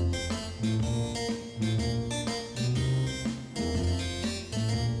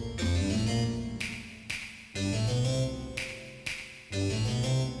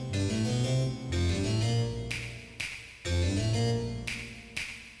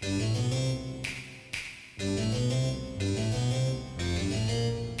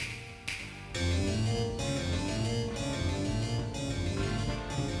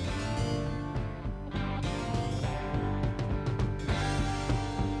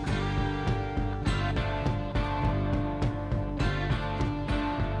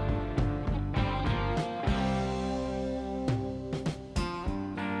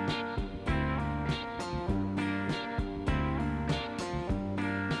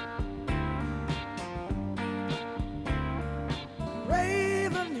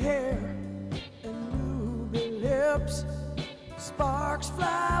 Raven hair and ruby lips, sparks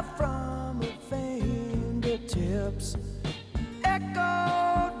fly from her fingertips.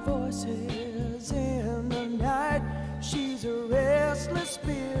 Echoed voices in the night. She's a restless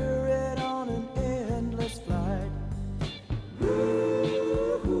spirit on an endless flight.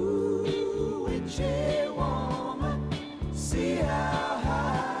 Ooh, witchy woman, see how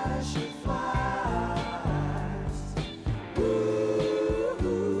high she flies. Ooh,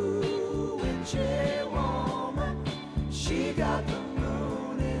 witchy woman, she got the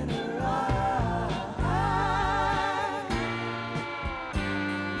moon in her eye.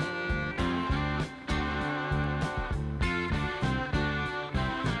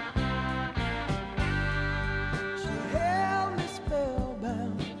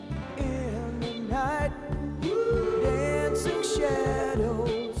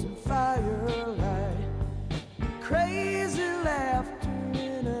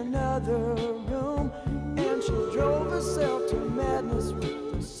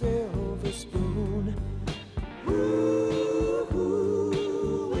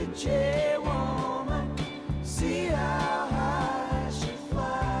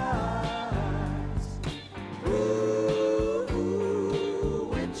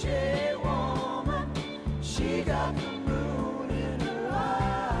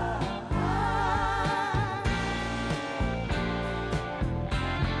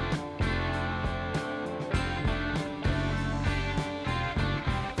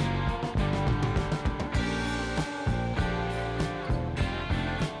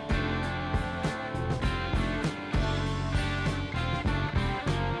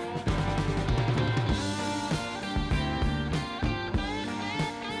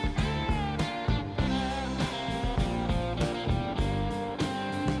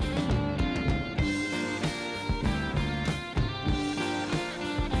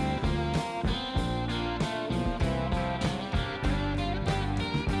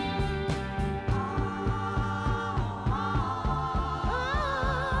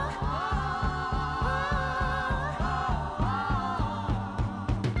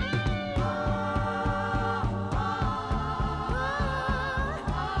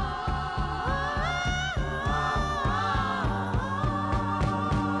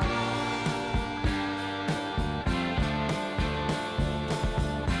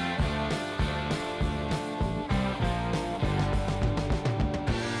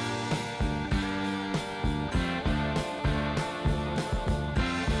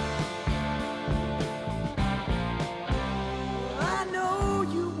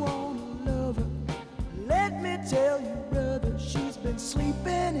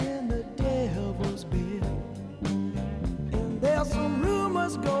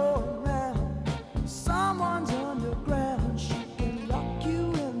 going round. Someone's underground. She can lock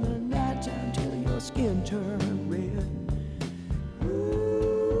you in the nighttime till your skin turns red.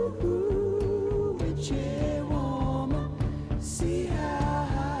 Ooh, witchy woman, see how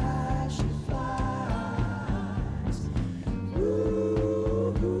high she flies.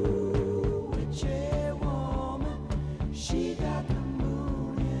 Ooh, witchy woman, she got the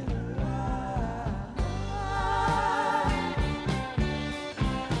moon in her eye.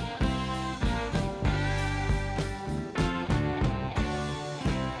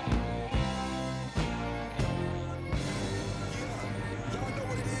 Y'all know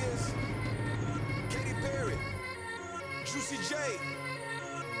what it is. Katy Perry, Juicy J.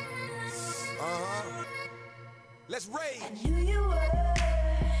 Let's rage. Knew you were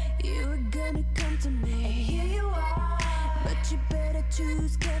gonna come to me. And here you are, but you better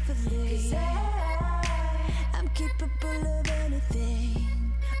choose carefully. 'Cause I'm capable of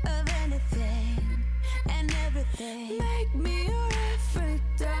anything, and everything. Make me your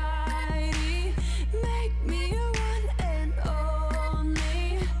Aphrodite, make me your one and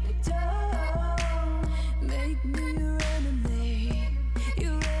only. Don't make me your enemy,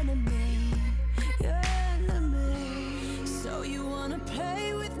 your enemy, your enemy. So you wanna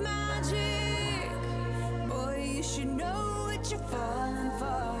play with magic? Boy, you should know what you're falling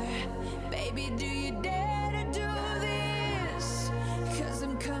for. Baby, do you dare to do this? 'Cause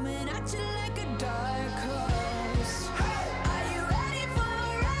I'm coming at you like a dark horse. Are you ready for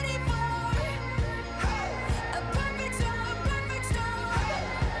a perfect storm, perfect storm?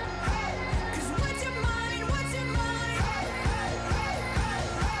 'Cause what's your mind, what's your mind?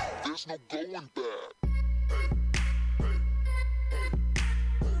 There's no going back.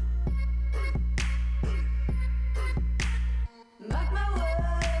 Mark my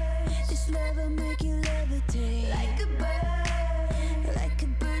words, this love will make you levitate like a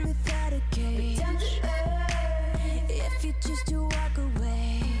bird without a cage. Down to earth, if you choose to walk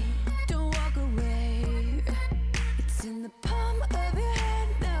away, don't walk away. It's in the palm of your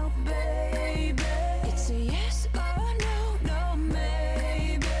hand now, baby. It's a yes or no, no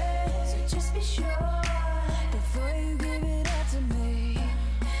maybe. So just be sure before you give it all to me,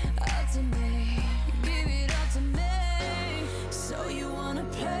 all to me. Give it all to me. So you wanna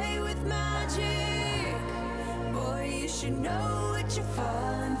play with magic? Boy, you should know what you're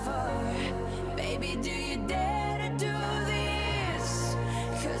falling for. Baby, do you dare to do this?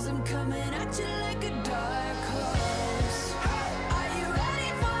 'Cause I'm coming at you like a dark horse. Are you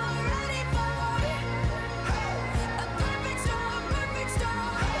ready for a perfect storm, perfect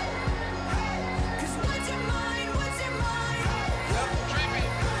storm? 'Cause what's your mind, what's your mind?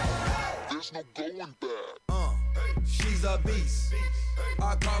 There's no going back. She's a beast.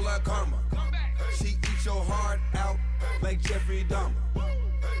 I call her karma. She eats your heart out like Jeffrey Dahmer.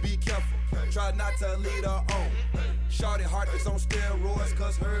 Be careful, try not to lead her on. Shorty heart is on steroids,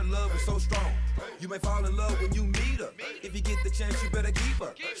 'cause her love is so strong. You may fall in love when you meet her. If you get the chance, you better keep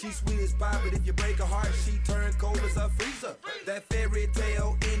her. She's sweet as pie, but if you break her heart, she turns cold as a freezer. That fairy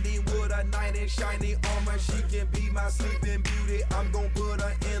tale ending with a knight in shiny armor. She can be my sleeping beauty. I'm gon' put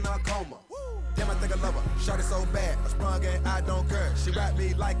her in a coma. Damn, I think I love her. Shot it so bad, I sprung and I don't care. She wrapped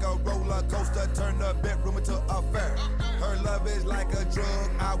me like a roller coaster, turned the bedroom into a fair. Her love is like a drug.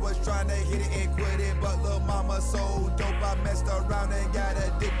 I was trying to hit it and quit it, but lil' mama so dope, I messed around and got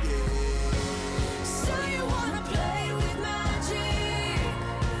addicted. So you wanna play with magic?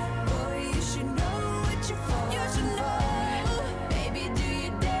 Boy, you should know what you're falling for. You should know. Baby, do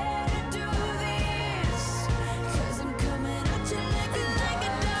you dare to do this? 'Cause I'm coming at you like a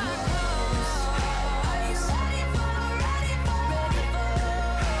dark horse. Are you ready for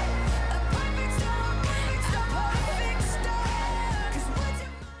a perfect storm, perfect storm? 'Cause what's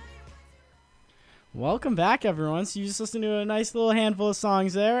your Welcome back, everyone. So you just listened to a nice little handful of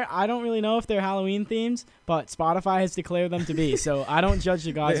songs there. I don't really know if they're Halloween themes, but Spotify has declared them to be. So I don't judge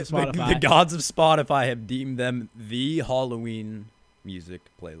the gods of Spotify. The gods of Spotify have deemed them the Halloween music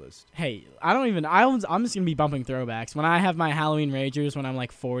playlist. Hey, I'm just gonna be bumping throwbacks when I have my Halloween ragers when I'm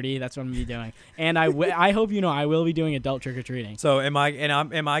like 40. That's what I'm gonna be doing, and I hope you know I will be doing adult trick or treating. So am I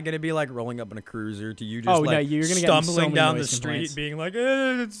gonna be like rolling up in a cruiser to you just Oh, like no, you're gonna get stumbling so many down the noise street complaints. being like,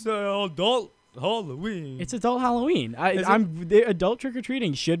 it's adult Halloween. It's adult Halloween. Adult trick or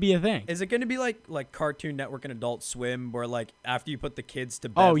treating should be a thing. Is it going to be like Cartoon Network and Adult Swim, where like after you put the kids to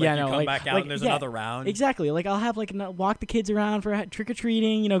bed, Oh like, yeah, you no, come like, back out and there's another round? Exactly. Like I'll have like walk the kids around for trick or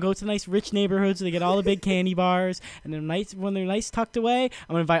treating. You know, go to nice rich neighborhoods so they get all the big candy bars, and then when they're nice tucked away, I'm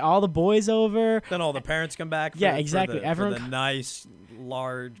gonna invite all the boys over. Then all the parents come back. Yeah, exactly. For Everyone the nice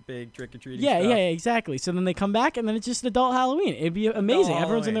large, big trick-or-treating Yeah, stuff. yeah, exactly. So then they come back, and then it's just adult Halloween. It'd be amazing.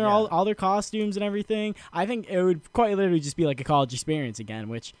 Everyone's in their Halloween, all their costumes and everything. I think it would quite literally just be like a college experience again,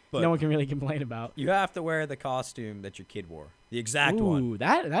 which But- no one can really complain about. You have to wear the costume that your kid wore. The exact one. Ooh,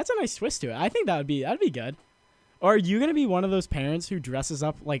 that's a nice twist to it. I think that'd be good. Or are you gonna be one of those parents who dresses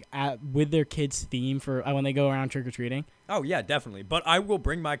up like with their kid's theme for when they go around trick or treating? Oh, yeah, definitely. But I will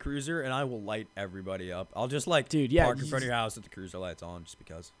bring my cruiser, and I will light everybody up. I'll just, like, Dude, yeah, park in front of your house with the cruiser lights on just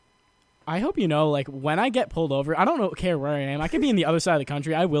because. I hope you know, like, when I get pulled over, I don't care where I am. I could be in the other side of the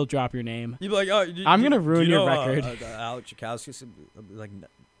country. I will drop your name. You'd be like, oh, I'm gonna do ruin you your know, record. Alex Chakowski. I'll be like,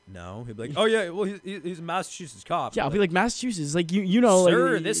 no. He'd be like, oh, yeah, well, he's a Massachusetts cop. Yeah, I'll be like, Massachusetts. Like, you know.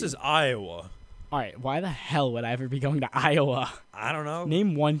 Sir, like, this is Iowa. All right, why the hell would I ever be going to Iowa? I don't know.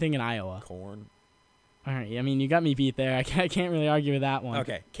 Name one thing in Iowa. Corn. All right, I mean, you got me beat there. I can't really argue with that one.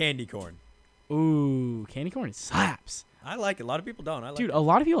 Okay, candy corn. Ooh, candy corn slaps. I like it. A lot of people don't. I like Dude, it. a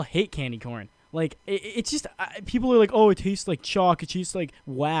lot of people hate candy corn. Like, it's just, people are like, oh, it tastes like chalk. It tastes like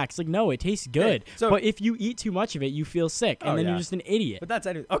wax. Like, no, it tastes good. so- but if you eat too much of it, you feel sick, and Oh, then yeah. you're just an idiot. But that's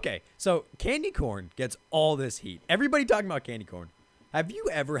okay. So candy corn gets all this heat. Everybody talking about candy corn. Have you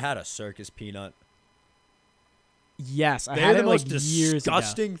ever had a circus peanut? Yes, I They're had the it most like years ago.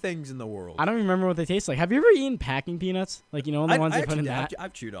 disgusting things in the world. I don't remember what they taste like. Have you ever eaten packing peanuts? Like, you know, the ones they put in that?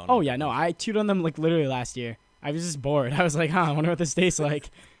 I've chewed on. Oh, them. yeah, no, I chewed on them like literally last year. I was just bored. I was like, I wonder what this tastes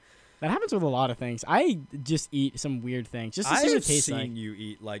like. That happens with a lot of things. I just eat some weird things just to see what I've it tastes seen like. you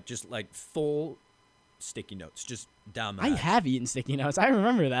eat just full sticky notes, just down the I hatch. have eaten sticky notes. I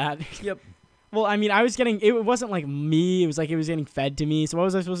remember that. Yep. Well, I mean, it wasn't like me. It was like it was getting fed to me. So what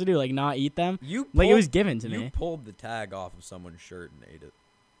was I supposed to do? Like not eat them? You Like it was pulled- given to You me. pulled the tag off of someone's shirt and ate it.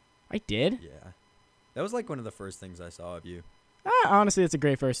 I did? Yeah. That was like one of the first things I saw of you. Honestly, it's a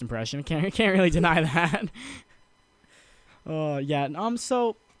great first impression. Can't really deny that. Oh, yeah.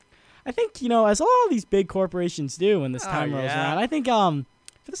 So I think, as all these big corporations do when this time rolls yeah. around, I think for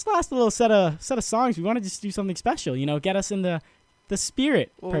this last little set of songs, we want to just do something special, get us in the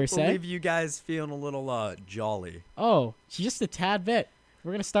spirit, per We'll se. leave you guys feeling a little jolly. Oh, just a tad bit.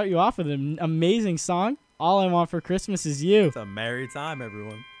 We're going to start you off with an amazing song. All I Want for Christmas Is You. It's a merry time,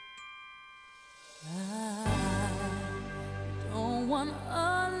 everyone. I don't want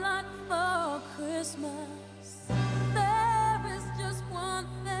a lot for Christmas. There is just one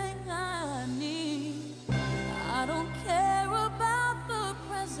thing I need. I don't care about the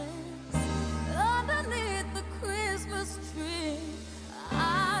presents underneath the Christmas tree.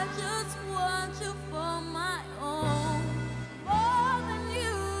 I just want you for my own, more than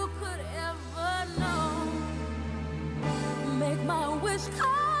you could ever know. Make my wish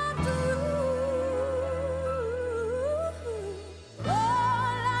come true. All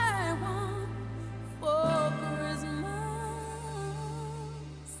I want for Christmas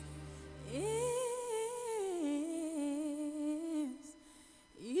is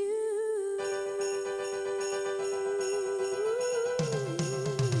you.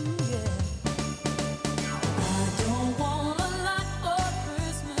 I don't want a lot for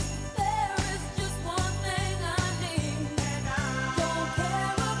Christmas. There is just one thing I need. Don't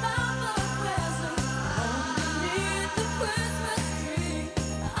care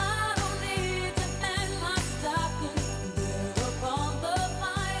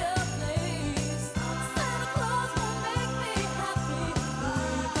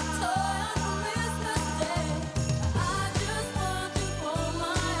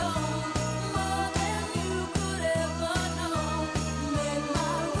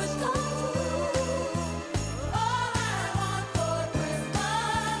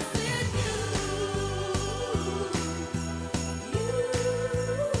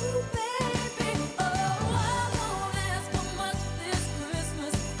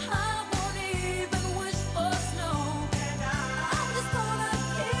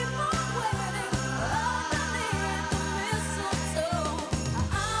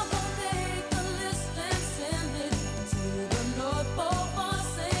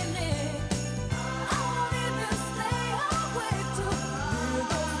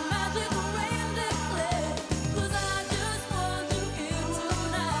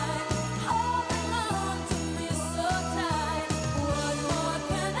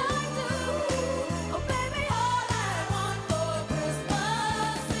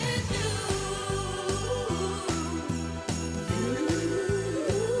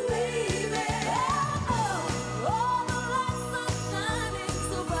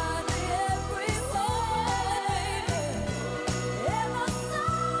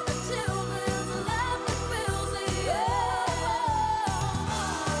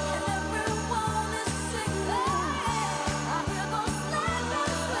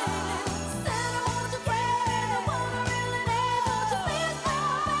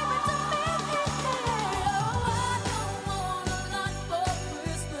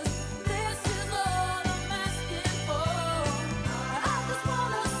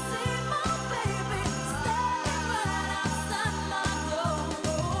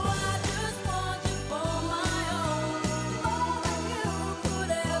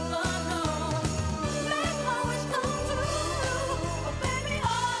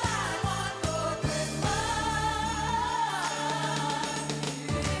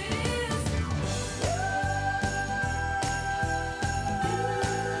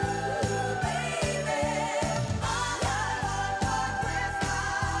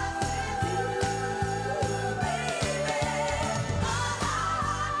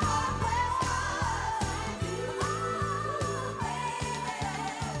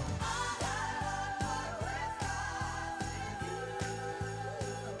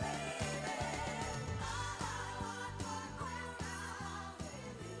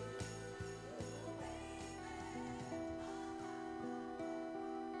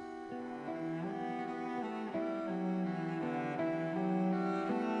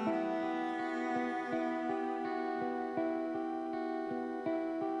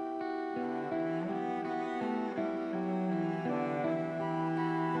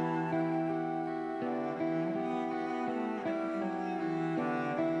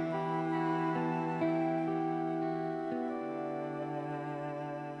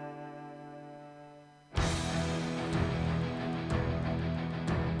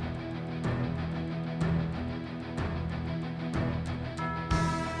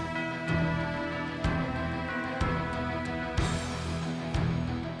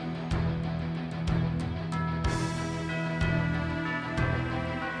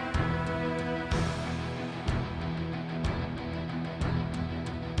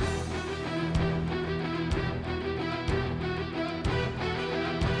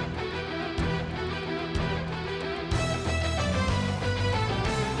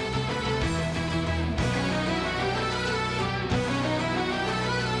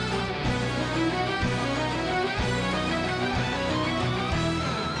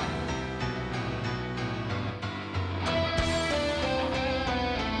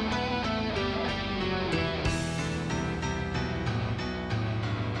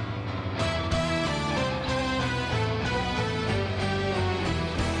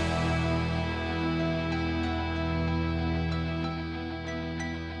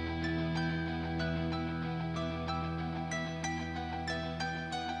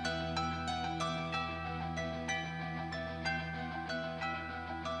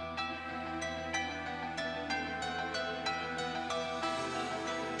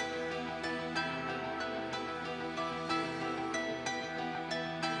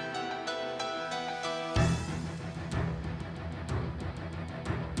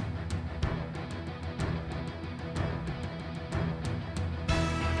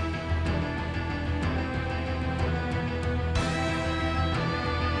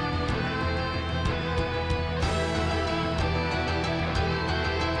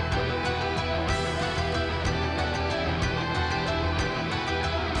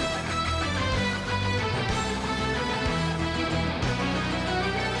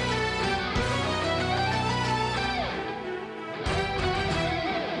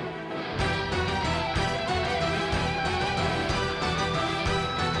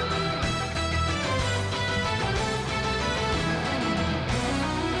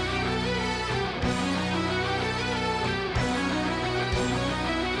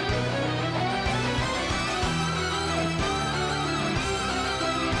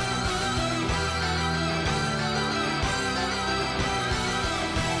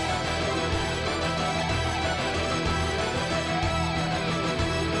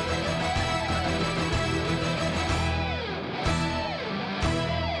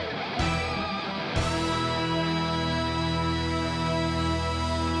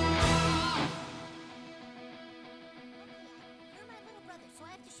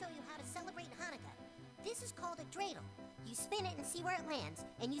This is called a dreidel. You spin it and see where it lands,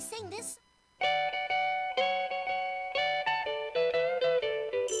 and you sing this.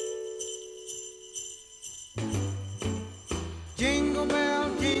 Jingle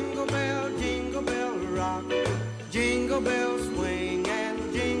bell, jingle bell, jingle bell rock. Jingle bells swing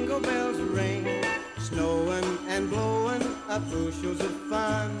and jingle bells ring. Snowing and blowing up bushels of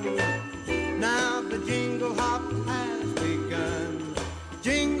fun. Now the jingle hop has begun.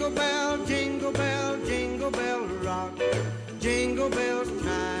 Jingle bell, jingle bell, jingle bell rock. Jingle bells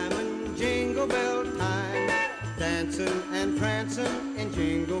chime and jingle bell time. Dancing and prancing in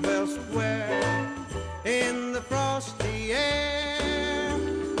Jingle Bell Square. In the frosty air,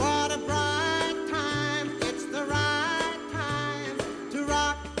 what a bright time. It's the right time to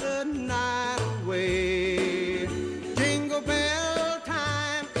rock the night away. Jingle bell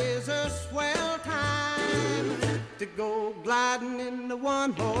time is a swell time to go gliding in the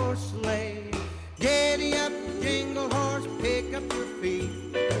one-horse sleigh. Giddy up, jingle horse, pick up your feet.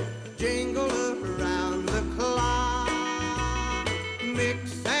 Jingle around the clock.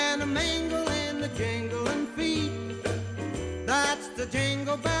 Mix and a mingle in the jingling feet. That's the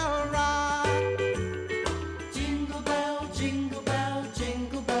Jingle Bell Rock. Jingle bell, jingle bell,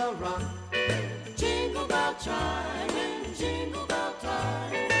 jingle bell rock. Jingle bell chime in Jingle Bell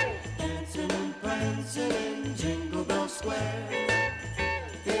time. Dancing and prancing in Jingle Bell Square.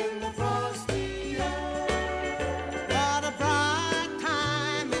 In the frosty air. What a bright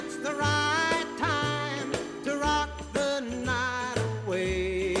time, it's the right time to rock the night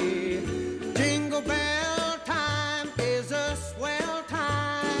away. Jingle bell time is a swell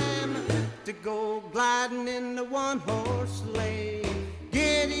time to go gliding in the one-horse sleigh.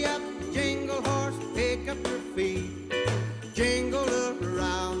 Giddy up, jingle horse, pick up your feet. Jingle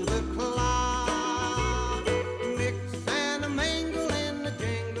around the clock. Mix and a mingle in the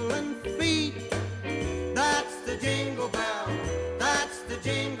jingling feet. That's the jingle bell, that's the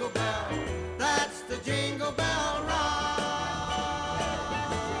jingle bell, that's the Jingle Bell Rock.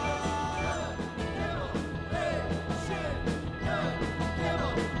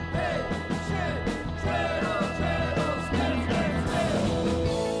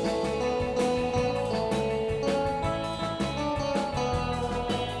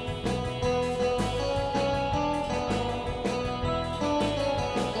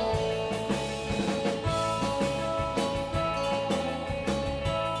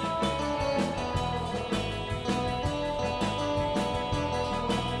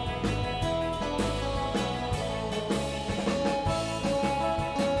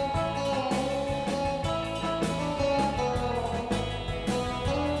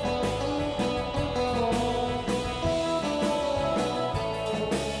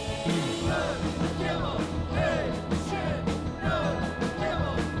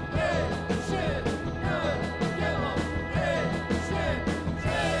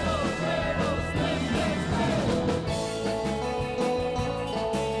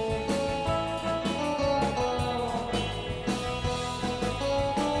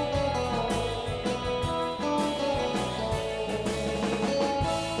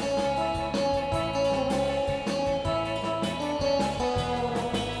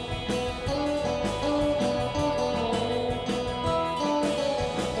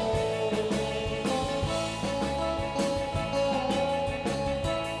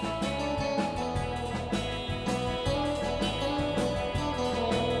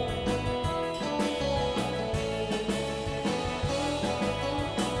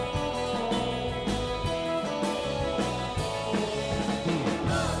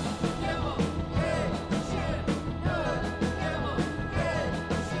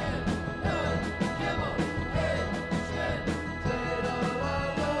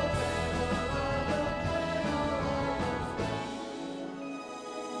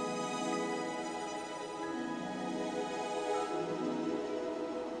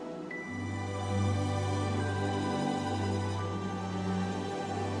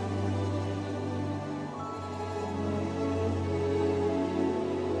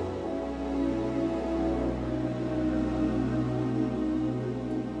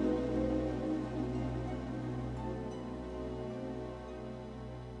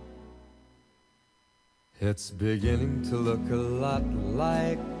 It's beginning to look a lot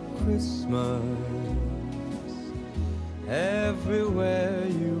like Christmas everywhere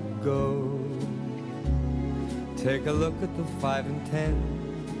you go. Take a look at the 5 and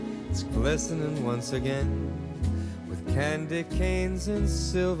 10. It's glistening once again with candy canes and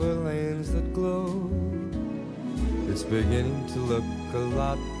silver lanes that glow. It's beginning to look a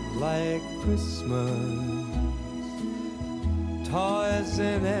lot like Christmas. Toys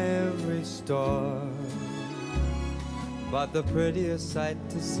in every store. But the prettiest sight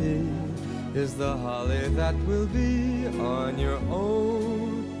to see is the holly that will be on your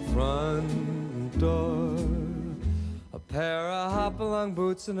own front door. A pair of hop-along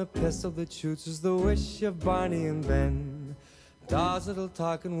boots and a pistol that shoots is the wish of Barney and Ben. Dolls that'll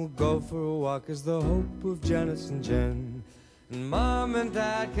talk and will go for a walk is the hope of Janice and Jen. And Mom and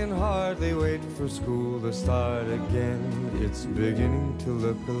Dad can hardly wait for school to start again. It's beginning to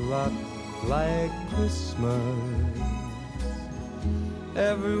look a lot like Christmas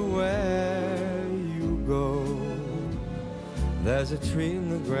everywhere you go. There's a tree in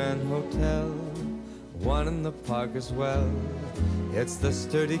the Grand Hotel, one in the park as well. It's the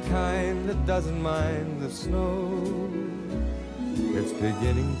sturdy kind that doesn't mind the snow. It's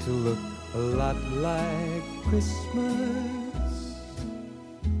beginning to look a lot like Christmas.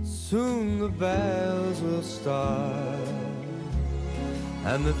 Soon the bells will start,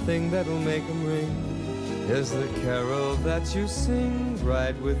 and the thing that'll make them ring is the carol that you sing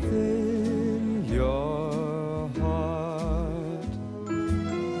right within your heart.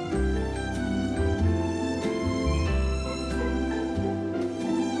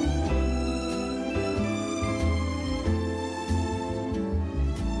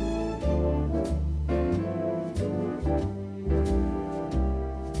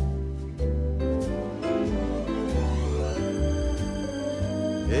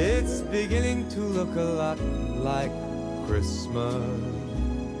 It's beginning to look a lot like Christmas.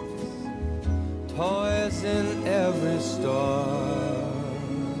 Toys in every store,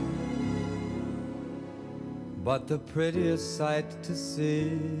 but the prettiest sight to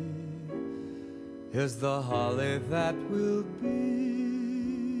see is the holly that will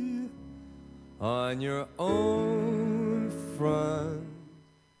be on your own front.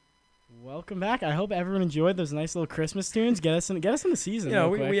 Welcome back. I hope everyone enjoyed those nice little Christmas tunes. Get us in the season. You know,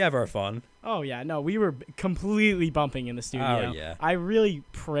 real quick. we have our fun. Oh yeah, no, we were completely bumping in the studio. Oh yeah. I really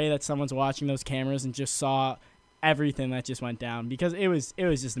pray that someone's watching those cameras and just saw everything that just went down, because it was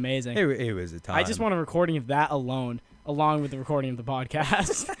just amazing. It was a time. I just want a recording of that alone, along with the recording of the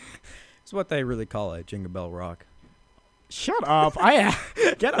podcast. It's what they really call it, Jingle Bell Rock. Shut up!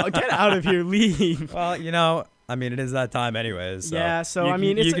 Get out of here, leave. Well, you know, I mean, it is that time anyways. So yeah, so you I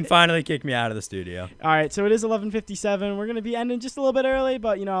mean, you can finally kick me out of the studio. All right, so it is 11:57. We're gonna be ending just a little bit early,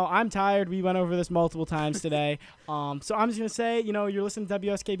 but you know, I'm tired. We went over this multiple times today. So I'm just gonna say, you know, you're listening to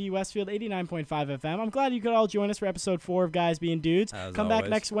WSKB Westfield 89.5 FM. I'm glad you could all join us for episode 4 of Guys Being Dudes. As Come back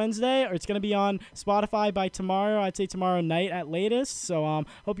always. next Wednesday, or it's gonna be on Spotify by tomorrow. I'd say tomorrow night at latest. So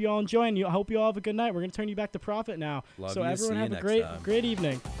hope you all enjoy, and I hope you all have a good night. We're gonna turn you back to profit now. Love so you. everyone See you have a next time. great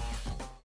evening.